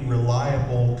only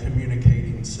reliable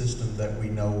communicating system that we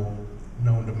know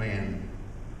known to man,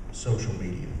 social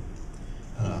media.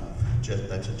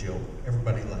 That's a joke.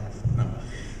 Everybody laugh. No,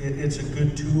 it's a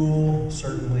good tool.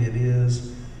 Certainly it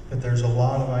is. But there's a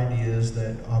lot of ideas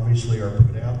that obviously are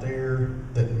put out there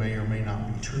that may or may not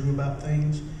be true about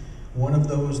things. One of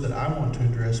those that I want to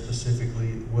address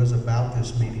specifically was about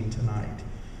this meeting tonight.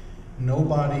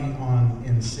 Nobody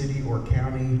in city or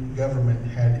county government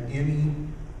had any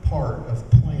part of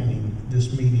planning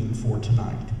this meeting for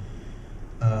tonight.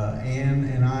 Ann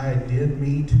and I did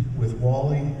meet with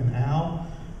Wally and Al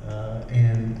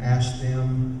and asked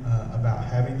them about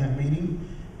having that meeting.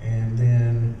 And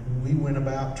then we went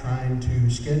about trying to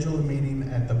schedule a meeting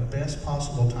at the best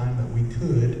possible time that we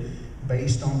could,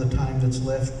 based on the time that's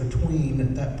left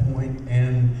between that point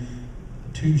and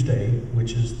Tuesday,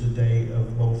 which is the day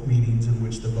of both meetings in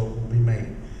which the vote will be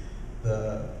made.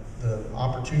 The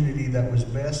opportunity that was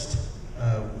best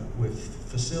with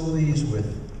facilities,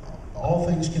 with all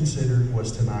things considered,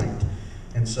 was tonight.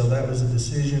 And so that was a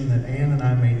decision that Ann and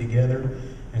I made together,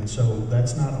 and so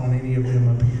that's not on any of them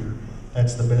up here.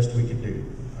 That's the best we could do.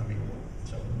 I mean,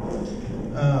 so.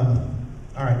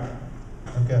 All right,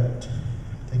 I've got,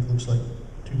 I think, looks like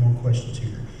 2 more questions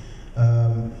here.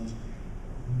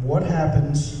 What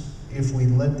happens if we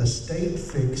let the state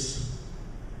fix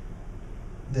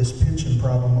this pension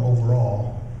problem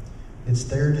overall? It's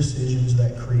their decisions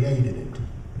that created it.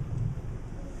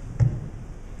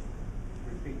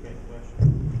 Repeat that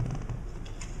question.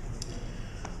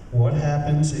 What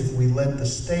happens if we let the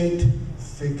state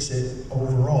fix it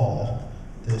overall,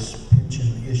 this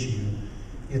pension issue?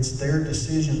 It's their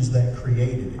decisions that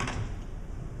created it.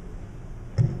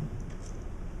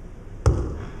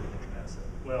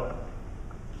 Well,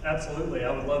 absolutely,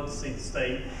 I would love to see the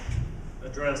state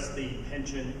address the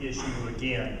pension issue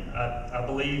again. I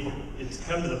believe it's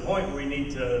come to the point where we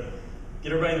need to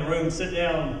get everybody in the room, sit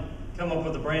down, come up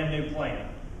with a brand new plan,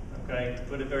 okay, to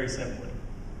put it very simply.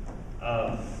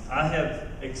 I have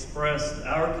expressed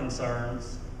our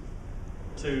concerns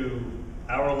to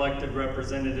our elected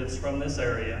representatives from this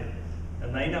area,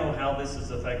 and they know how this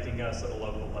is affecting us at a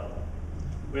local level.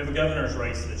 We have a governor's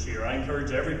race this year. I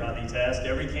encourage everybody to ask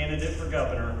every candidate for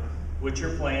governor, what's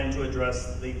your plan to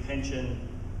address the pension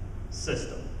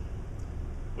system?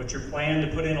 What's your plan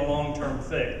to put in a long-term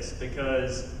fix?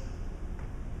 Because,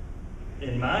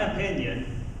 in my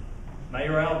opinion,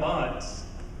 Mayor Al Botts,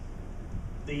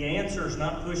 the answer is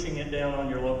not pushing it down on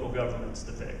your local governments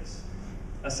to fix.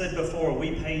 I said before,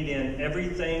 we paid in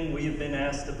everything we have been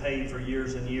asked to pay for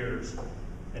years and years,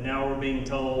 and now we're being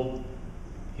told,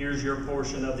 here's your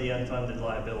portion of the unfunded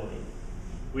liability.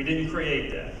 We didn't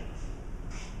create that.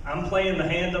 I'm playing the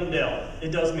hand I'm dealt.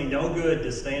 It does me no good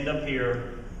to stand up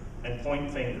here and point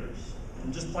fingers.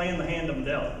 I'm just playing the hand I'm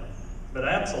dealt. But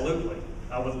absolutely,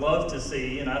 I would love to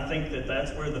see, and I think that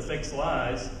that's where the fix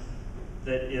lies,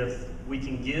 that if we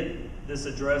can get this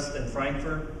addressed in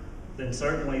Frankfort, then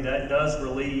certainly that does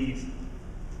relieve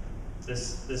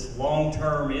this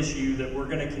long-term issue that we're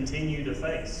going to continue to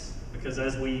face. Because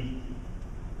as we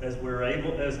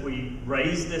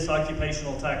raise this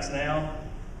occupational tax now,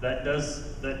 that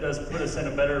does put us in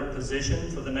a better position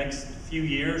for the next few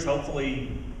years,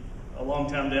 hopefully a long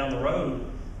time down the road.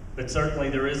 But certainly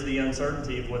there is the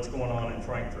uncertainty of what's going on in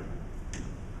Frankfort.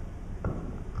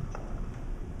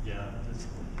 Yeah,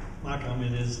 my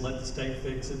comment is let the state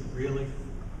fix it, really.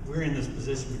 We're in this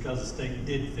position because the state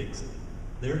did fix it.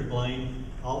 They're to blame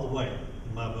all the way,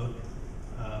 in my book.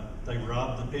 They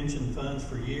robbed the pension funds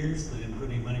for years. They didn't put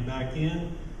any money back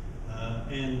in.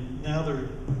 And now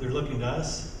they're looking to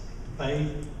us to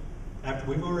pay, after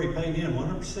we've already paid in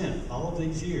 100% all of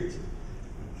these years.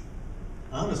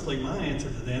 Honestly, my answer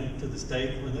to them, to the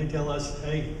state, when they tell us,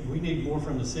 hey, we need more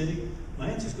from the city, my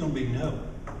answer is going to be no.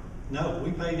 No,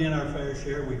 we paid in our fair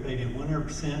share. We paid in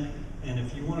 100%. And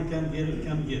if you want to come get it,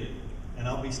 come get it. And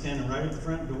I'll be standing right at the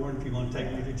front door. And if you want to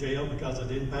take me to jail because I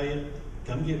didn't pay it,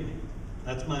 come get me.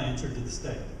 That's my answer to the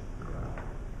state.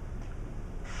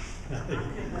 And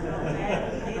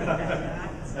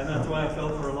that's why I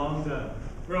felt for a long time.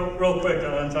 Real quick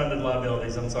on unfunded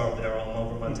liabilities. I'm sorry, Darryl, I'm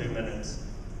over my 2 minutes.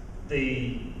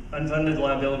 The unfunded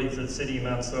liability for the city of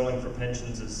Mount Sterling for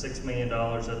pensions is $6 million.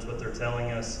 That's what they're telling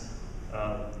us.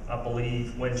 I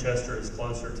believe Winchester is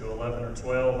closer to 11 or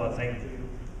 12. I think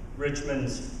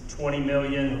Richmond's 20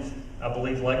 million. I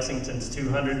believe Lexington's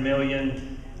 200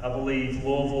 million. I believe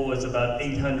Louisville is about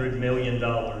 $800 million.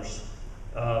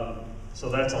 So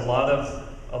that's a lot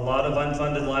of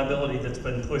unfunded liability that's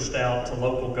been pushed out to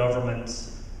local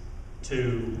governments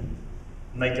to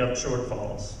make up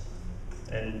shortfalls.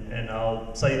 And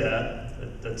I'll say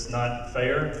that's not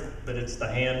fair, but it's the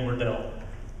hand we're dealt.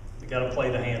 We got to play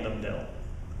the hand I'm dealt.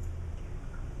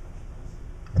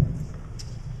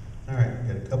 All right, we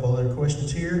got a couple other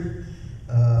questions here.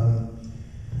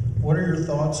 What are your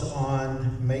thoughts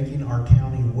on making our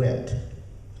county wet?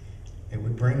 It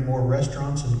would bring more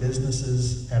restaurants and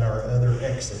businesses at our other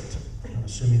exit. I'm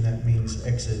assuming that means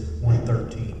exit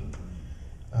 113.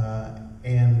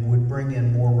 And would bring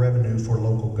in more revenue for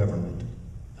local government.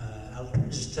 I'll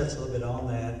just touch a little bit on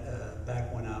that.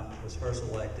 Back when I was first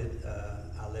elected,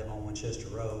 I live on Winchester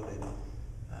Road, and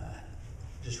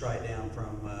just right down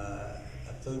from a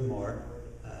food mart.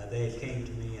 They had came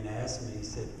to me and asked me,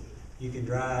 said, you can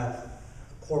drive a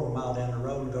quarter mile down the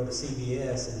road and go to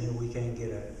CVS, and here we can't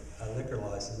get a liquor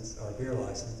license or a beer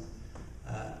license.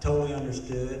 Totally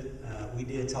understood. We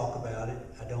did talk about it.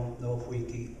 I don't know if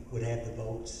we would have the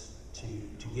votes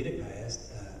to get it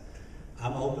passed.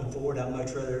 I'm open for it. I'd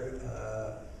much rather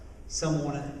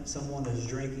someone that's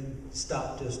drinking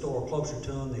stop to a store closer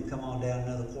to them than come on down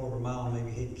another quarter mile and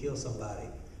maybe hit and kill somebody.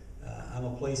 I'm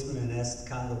a policeman, and that's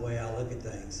kind of the way I look at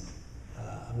things.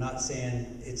 I'm not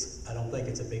saying I don't think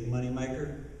it's a big money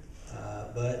maker,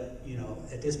 but you know,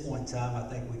 at this point in time, I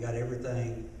think we got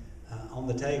everything on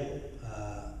the table.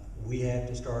 We have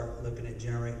to start looking at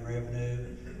generating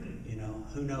revenue. You know,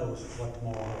 who knows what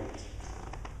tomorrow holds.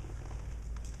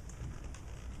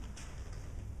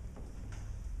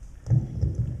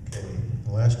 Okay,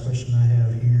 the last question I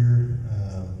have here,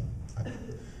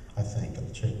 I think, I'll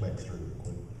check back through real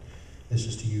quick. This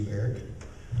is to you, Eric.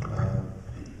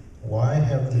 Why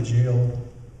have the jail,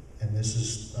 and this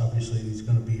is obviously it's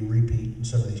going to be repeat in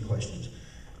some of these questions,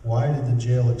 why did the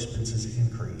jail expenses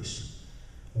increase?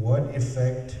 What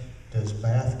effect does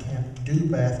Bath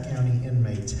County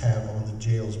inmates have on the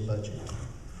jail's budget?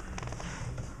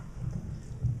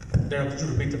 Darryl, could you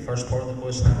repeat the first part of the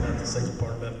question? I got the second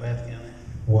part about Bath County.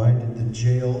 Why did the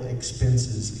jail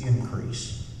expenses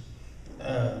increase?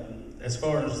 As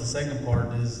far as the second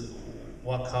part is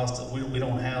what cost, we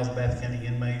don't house Bath County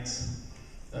inmates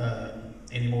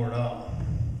anymore at all.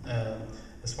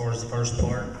 As far as the first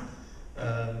part,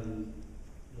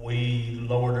 we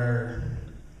lowered our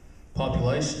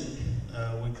population,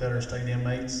 we cut our state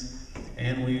inmates,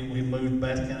 and we moved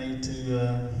Bath County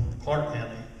to Clark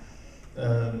County,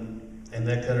 and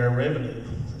that cut our revenue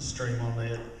stream on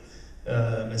that.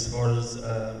 As far as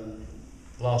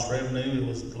lost revenue, it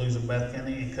was losing Bath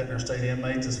County and cutting our state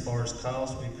inmates. As far as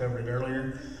costs, we covered it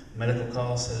earlier. Medical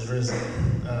costs has risen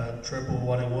triple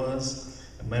what it was.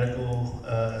 Medical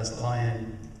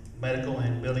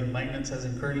and building maintenance has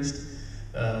increased.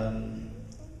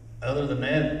 Other than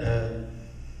that,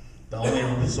 the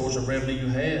only source of revenue you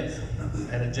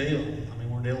have at a jail, I mean,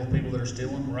 we're dealing with people that are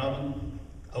stealing, robbing,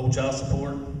 owe child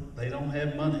support. They don't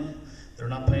have money. They're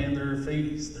not paying their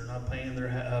fees. They're not paying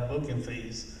their booking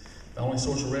fees. The only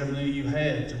source of revenue you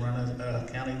have to run a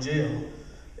county jail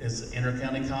is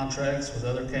inter-county contracts with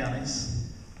other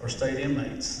counties or state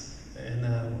inmates. And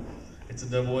it's a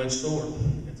double-edged sword.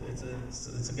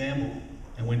 It's a gamble,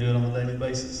 and we do it on a daily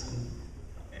basis.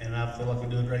 And I feel like we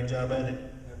do a great job at it.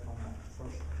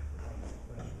 First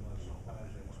question was, why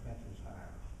is the expenses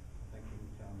higher? I think you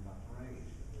were telling about the raise.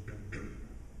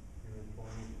 Your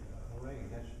employees a raise,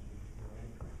 that's your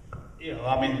increase. Yeah,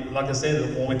 I mean, like I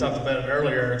said, when we talked about it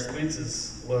earlier, our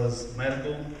expenses was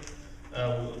medical.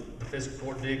 The fiscal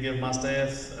court did give my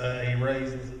staff a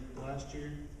raise, was it last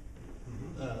year?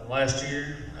 Last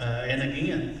year, and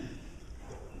again,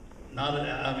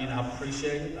 I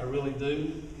appreciate it, I really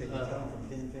do. Can you come from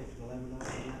 10.50 to 11?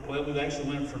 Well, we actually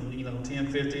went from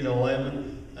 10.50 to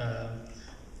 11,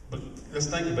 but let's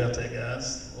think about that,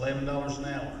 guys. $11 an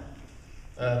hour,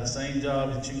 the same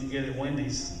job that you can get at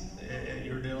Wendy's.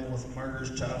 You're dealing with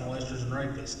murderers, child molesters, and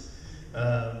rapists.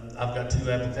 I've got 2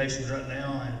 applications right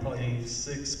now and probably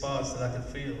 6 spots that I could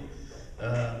fill.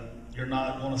 You're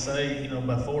not going to say,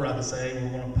 before I could say, hey,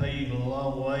 we're going to pay you a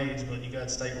low wage, but you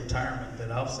got state retirement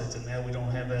that offsets it. Now we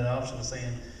don't have that option of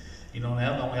saying, now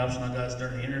the only option I got is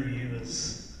during the interview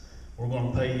is we're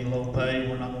going to pay you low pay,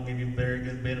 we're not going to give you very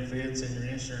good benefits, and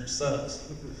your insurance sucks.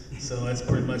 So that's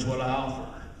pretty much what I offer.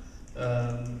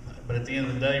 But at the end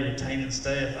of the day, retaining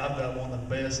staff, I've got one of the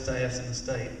best staffs in the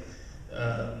state.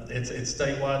 It's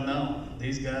statewide known.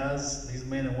 These guys, these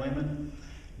men and women,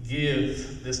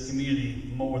 give this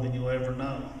community more than you'll ever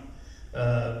know.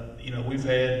 We've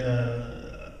had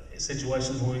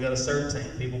situations where we got a CERT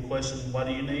team. People question, why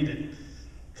do you need it?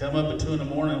 Come up at 2 in the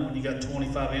morning when you got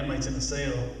 25 inmates in the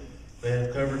cell. They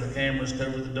have covered the cameras,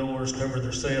 covered the doors, covered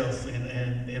themselves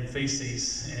in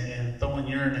feces and throwing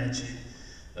urine at you.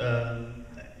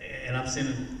 And I've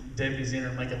seen deputies in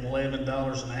there making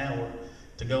 $11 an hour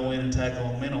to go in and tackle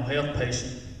a mental health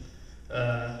patient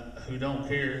who don't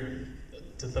care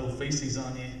to throw feces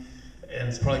on you, and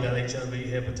it's probably got HIV,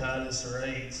 hepatitis, or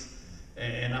AIDS.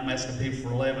 And I'm asking people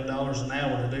for $11 an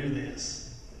hour to do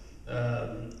this.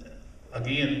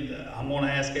 Again, I'm going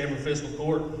to ask every fiscal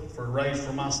court for a raise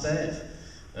for my staff.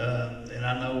 And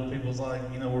I know people's like,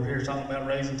 we're here talking about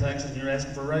raising taxes and you're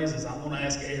asking for raises. I'm going to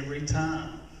ask every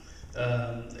time.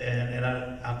 And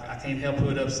I can't help who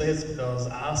it upsets because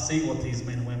I see what these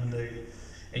men and women do.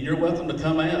 And you're welcome to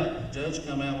come out. Judge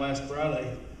come out last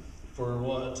Friday for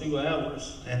what, 2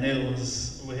 hours, and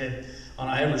we had, on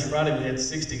average Friday, we had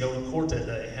 60 go to court that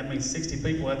day. That means 60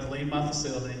 people have to leave my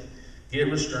facility,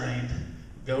 get restrained,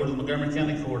 go to the Montgomery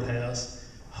County Courthouse,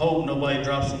 hope nobody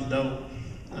drops some dope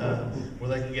where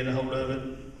they can get a hold of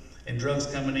it, and drugs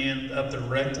coming in up their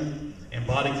rectum and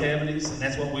body cavities, and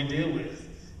that's what we deal with.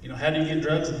 You know, how do you get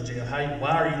drugs in the jail?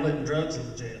 Why are you letting drugs in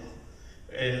the jail?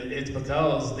 It's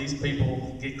because these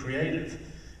people get creative,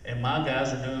 and my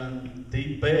guys are doing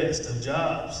the best of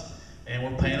jobs, and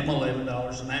we're paying them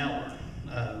 $11 an hour.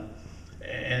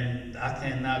 And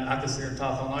I can sit here and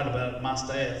talk all night about my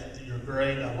staff. You're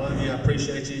great. I love you. I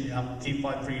appreciate you. I'm gonna keep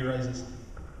fighting for your raises.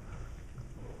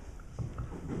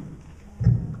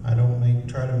 I don't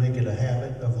try to make it a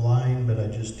habit of lying, but I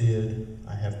just did.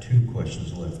 I have 2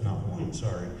 questions left, not one,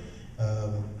 sorry.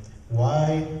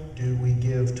 Why do we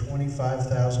give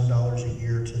 $25,000 a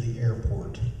year to the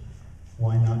airport?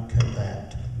 Why not cut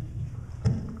that?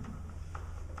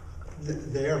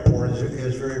 The airport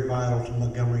is very vital to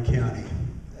Montgomery County.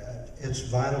 It's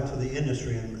vital to the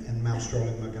industry in Mount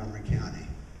Sterling, Montgomery County.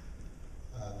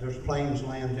 There's planes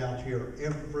land out here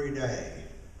every day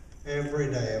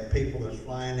of people that's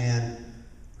flying in,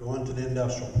 going to the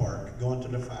industrial park, going to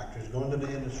the factories, going to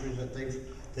the industries that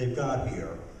they've got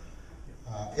here.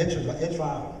 It's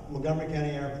vital. Montgomery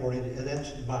County Airport,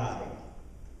 that's vital.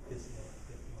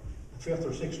 5th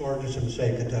or 6th largest in the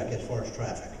state of Kentucky as far as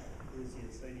traffic.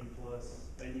 It's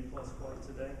 80 plus flights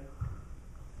a day.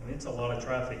 I mean, it's a lot of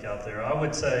traffic out there. I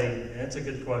would say, and it's a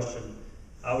good question,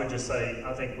 I would just say,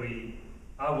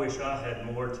 I wish I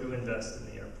had more to invest in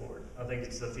the airport. I think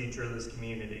it's the future of this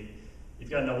community. You've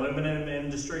got an aluminum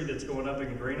industry that's going up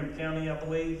in Greenup County, I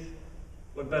believe.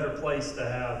 What better place to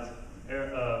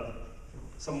have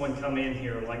someone come in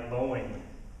here like Boeing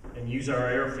and use our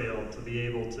airfield to be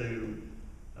able to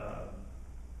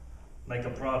make a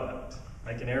product,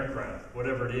 make an aircraft,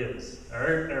 whatever it is.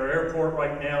 Our airport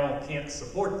right now can't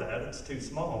support that, it's too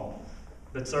small.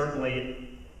 But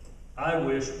certainly, I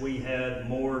wish we had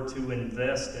more to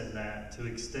invest in that, to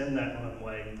extend that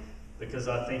runway, because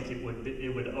I think it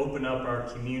would open up our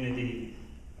community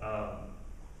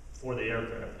for the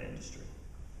aircraft industry.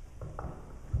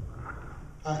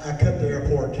 I cut the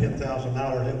airport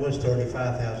 $10,000. It was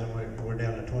 $35,000. We're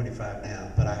down to $25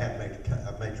 now, but I have made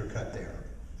a major cut there,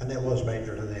 and that was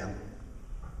major to them.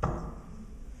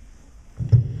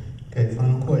 Okay,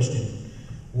 final question.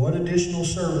 What additional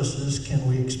services can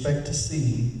we expect to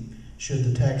see should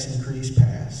the tax increase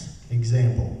pass?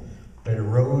 Example, better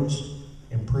roads,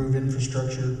 improve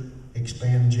infrastructure,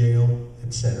 expand jail,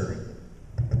 etc.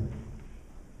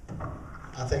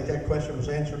 I think that question was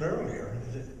answered earlier.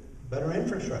 Is it better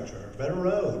infrastructure, better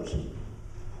roads?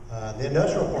 The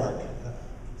industrial park,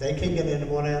 they can't get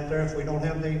anyone out there if we don't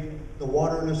have the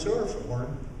water and the sewer for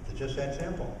them. It's just that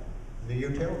simple. The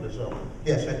utilities, so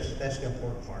yes, that's the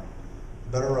important part.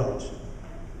 Better roads,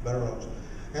 better roads.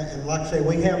 And like I say,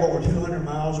 we have over 200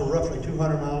 miles, or roughly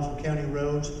 200 miles of county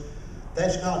roads.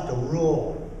 That's not the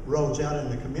rural roads out in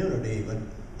the community even.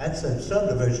 That's the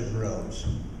subdivision roads.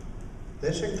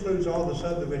 This includes all the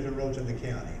subdivision roads in the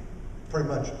county. Pretty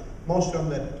much, most of them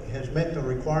that has met the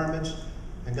requirements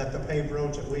and got the paved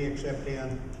roads that we accept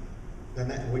in,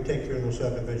 then we take care of those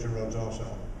subdivision roads also.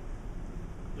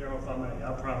 Darryl, if I may,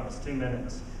 I promise, 2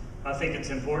 minutes. I think it's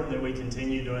important that we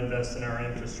continue to invest in our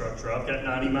infrastructure. I've got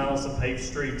 90 miles of paved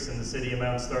streets in the city of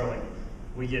Mount Sterling.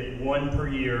 We get 1 per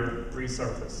year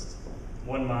resurfaced,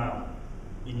 1 mile.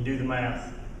 You can do the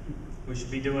math. We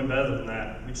should be doing better than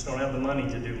that. We just don't have the money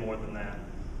to do more than that.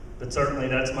 But certainly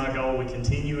that's my goal. We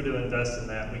continue to invest in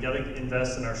that. We got to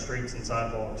invest in our streets and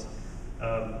sidewalks.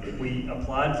 We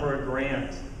applied for a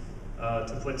grant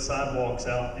to put sidewalks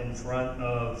out in front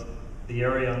of the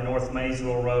area on North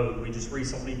Maysville Road. We just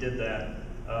recently did that.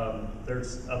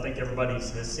 I think everybody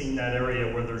has seen that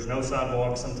area where there's no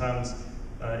sidewalks. Sometimes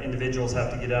individuals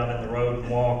have to get out in the road and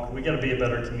walk. We got to be a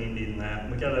better community than that.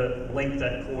 We got to link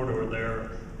that corridor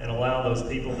there and allow those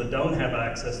people that don't have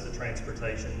access to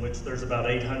transportation, which there's about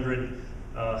 800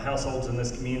 households in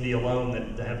this community alone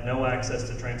that have no access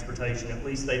to transportation. At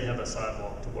least they'd have a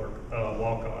sidewalk to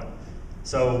walk on.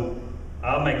 So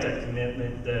I'll make that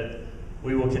commitment that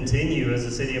we will continue as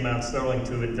a city of Mount Sterling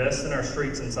to invest in our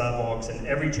streets and sidewalks and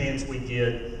every chance we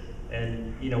get.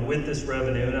 And with this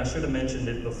revenue, and I should have mentioned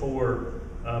it before,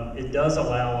 it does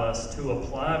allow us to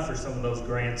apply for some of those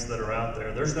grants that are out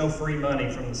there. There's no free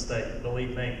money from the state,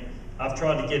 believe me. I've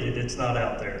tried to get it, it's not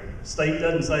out there. State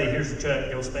doesn't say, here's a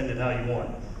check, go spend it how you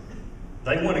want.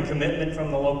 They want a commitment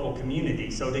from the local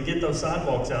community. So to get those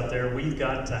sidewalks out there, we've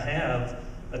got to have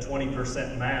a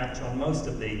 20% match on most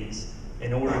of these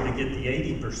in order to get the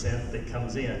 80% that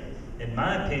comes in. in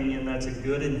my opinion, that's a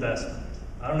good investment.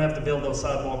 I don't have to build those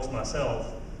sidewalks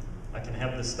myself. I can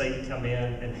have the state come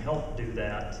in and help do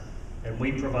that, and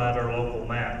we provide our local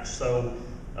match. So,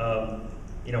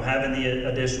 you know, having the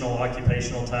additional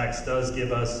occupational tax does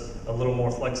give us a little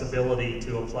more flexibility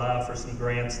to apply for some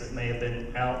grants that may have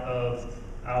been out of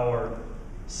our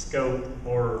scope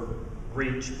or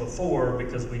reach before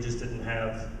because we just didn't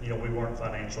have, you know, we weren't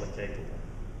financially capable.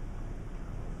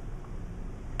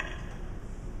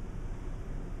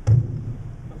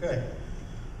 Okay,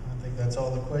 I think that's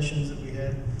all the questions that we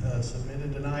had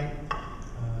submitted tonight.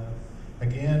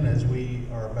 Again, as we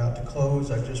are about to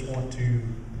close, I just want to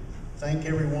thank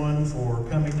everyone for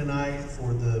coming tonight,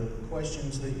 for the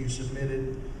questions that you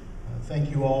submitted.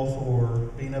 Thank you all for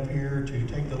being up here to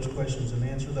take those questions and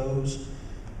answer those.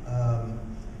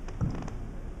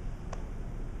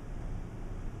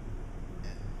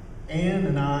 Ann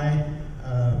and I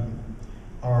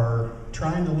are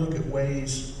trying to look at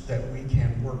ways that we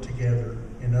can work together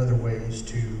in other ways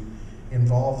to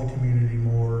involve the community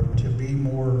more, to be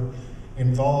more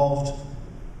involved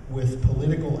with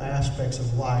political aspects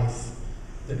of life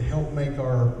that help make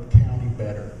our county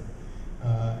better.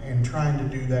 And trying to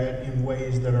do that in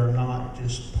ways that are not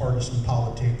just partisan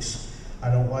politics. I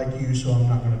don't like you, so I'm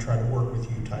not going to try to work with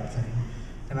you type thing.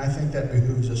 And I think that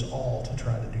behooves us all to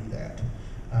try to do that.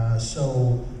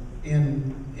 So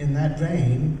in that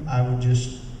vein, I would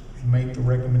just make the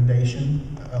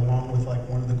recommendation along with like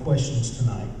one of the questions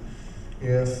tonight.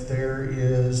 If there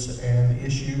is an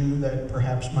issue that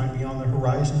perhaps might be on the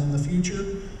horizon in the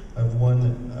future, of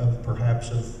one of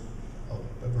perhaps of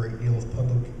a great deal of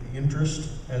public interest,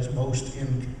 as most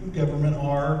in government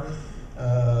are,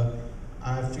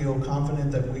 I feel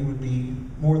confident that we would be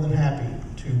more than happy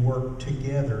to work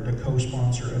together to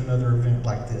co-sponsor another event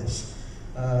like this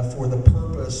for the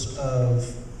purpose of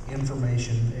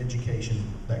information, education,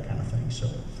 that kind of thing. So,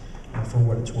 for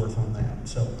what it's worth on that.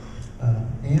 So,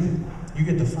 Ann, you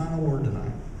get the final word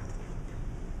tonight.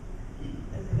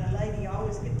 Does the lady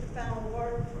always get the final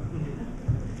word?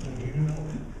 You know.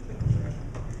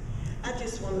 I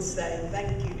just want to say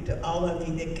thank you to all of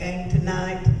you that came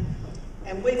tonight.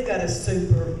 And we've got a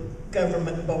super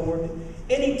government board.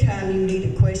 Anytime you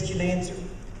need a question answered,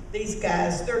 these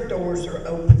guys, their doors are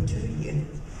open to you.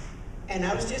 And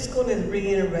I was just going to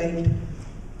reiterate,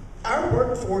 our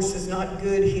workforce is not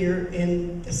good here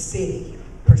in the city,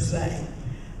 per se.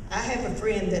 I have a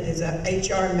friend that is an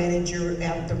HR manager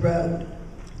out the road.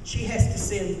 She has to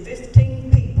send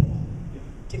 15 people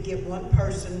to get one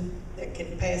person that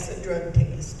can pass a drug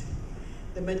test.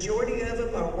 The majority of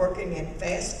them are working at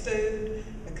fast food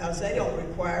because they don't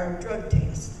require a drug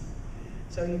test.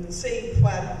 So you can see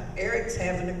why Eric's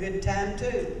having a good time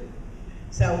too.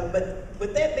 So, but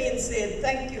with that being said,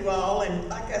 thank you all. And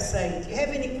like I say, if you have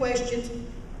any questions,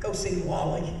 go see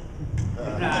Wally.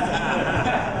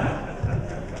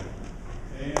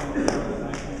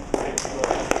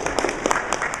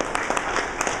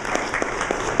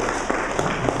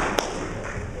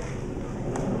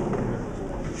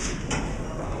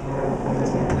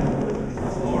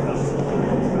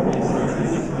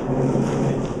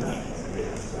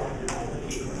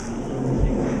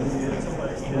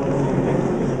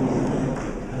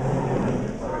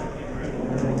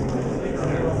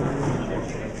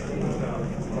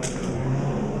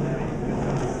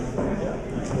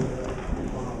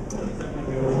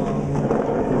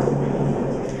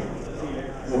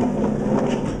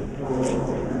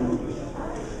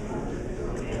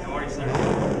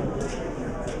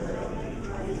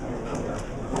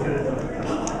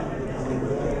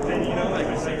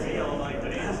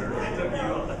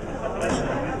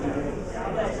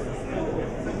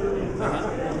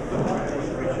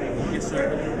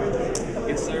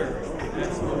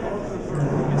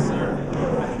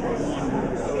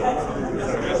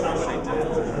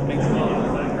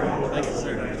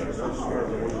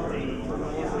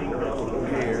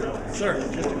 Sir,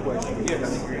 just a question.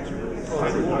 Yes.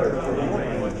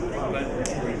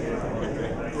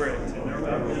 Correct.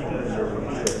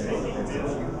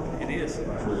 It is.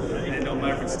 And it don't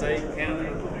matter if it's state, county.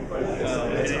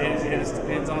 It just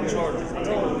depends on charges. I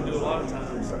tell you what we do a lot of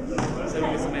times. Say we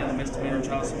get somebody on a misdemeanor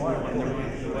child support and they're going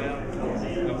to go out.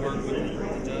 We work with the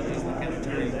judges and the county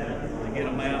attorney to get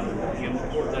them out, give them a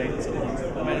court date, and so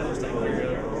the manager's taking care of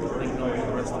it. They can go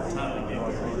the rest of the time.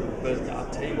 But I'll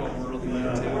tell you what we're looking into.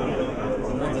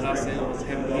 The ones that I said was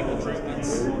having people treatments,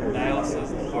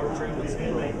 dialysis, and heart treatments.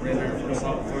 We're in there for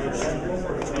assault first,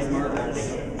 two murders,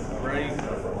 rape.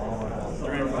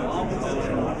 They're in for a long time.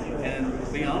 And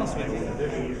to be honest with you,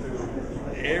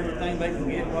 everything they can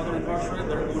get while they're incarcerated,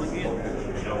 they're going to get.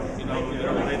 You know,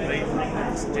 they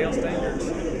jail standards.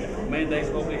 mandates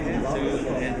what we have to,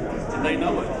 and they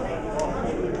know it.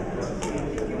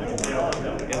 Yeah,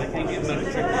 they can't get money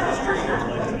tricked on the street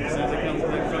as soon as they come to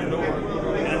their front door.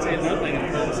 And I tell you another thing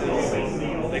that comes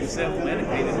is they've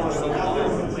self-medicated for so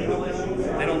long,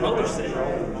 they don't know they're sick.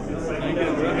 You get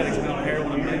a drug addict been on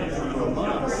heroin and been for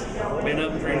months, been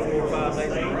up 3 or 4 or 5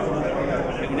 days in a row.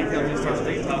 And when he comes and starts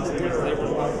detoxing his liver,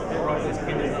 probably his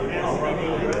kidneys,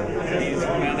 he's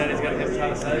found out he's got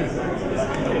hepatitis A. So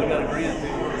we got a grant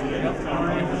through the health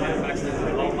department to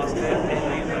vaccinate all my staff and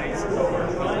the inmates. We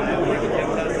get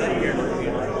hepatitis A here in the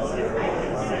community.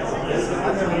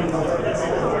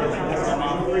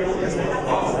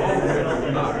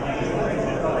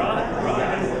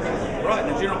 Right.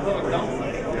 The general public don't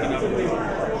think.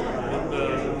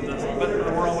 But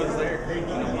we're always there.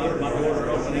 My doors are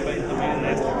open. Anybody come in and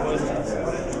ask me questions.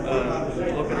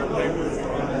 Look at our papers.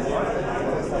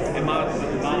 And my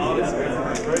audits are they're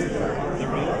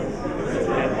open.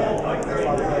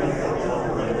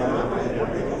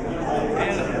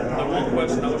 And the one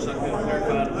question I wish I could have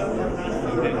clarified about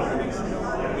food increase.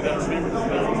 We got to remember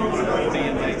about 40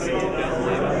 inmates in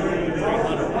 2011,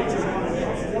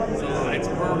 300. So it's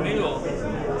per meal.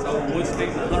 So we're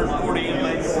feeding 140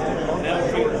 inmates, now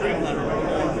we're feeding 300,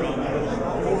 going from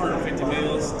 450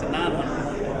 meals to 900.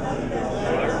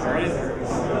 There's our increase.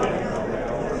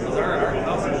 Because our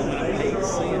cost of living at 8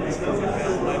 cents for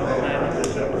 2011.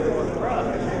 Right.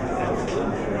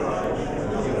 Absolutely.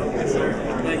 Yes, sir.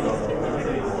 Thank you.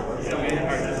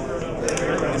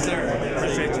 Yes, sir.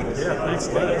 Appreciate you. Yeah, thanks,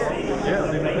 bud.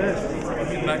 Yeah, do my best.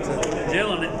 Getting back to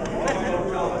gelling it.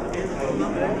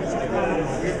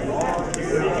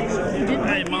 You didn't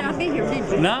Hey, think Mama. I'd be here, did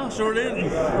you? No, sure didn't.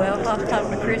 Well, I was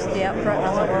talking to Christy out front, and I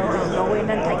said, well, we're gonna go in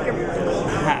and take your...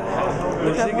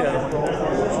 Where'd she go?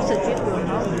 She said she's going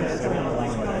home.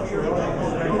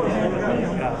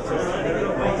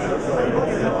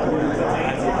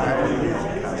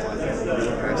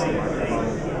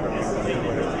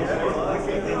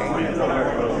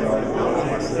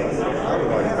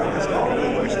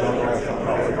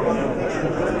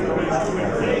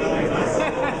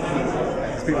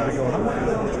 People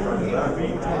be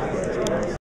going,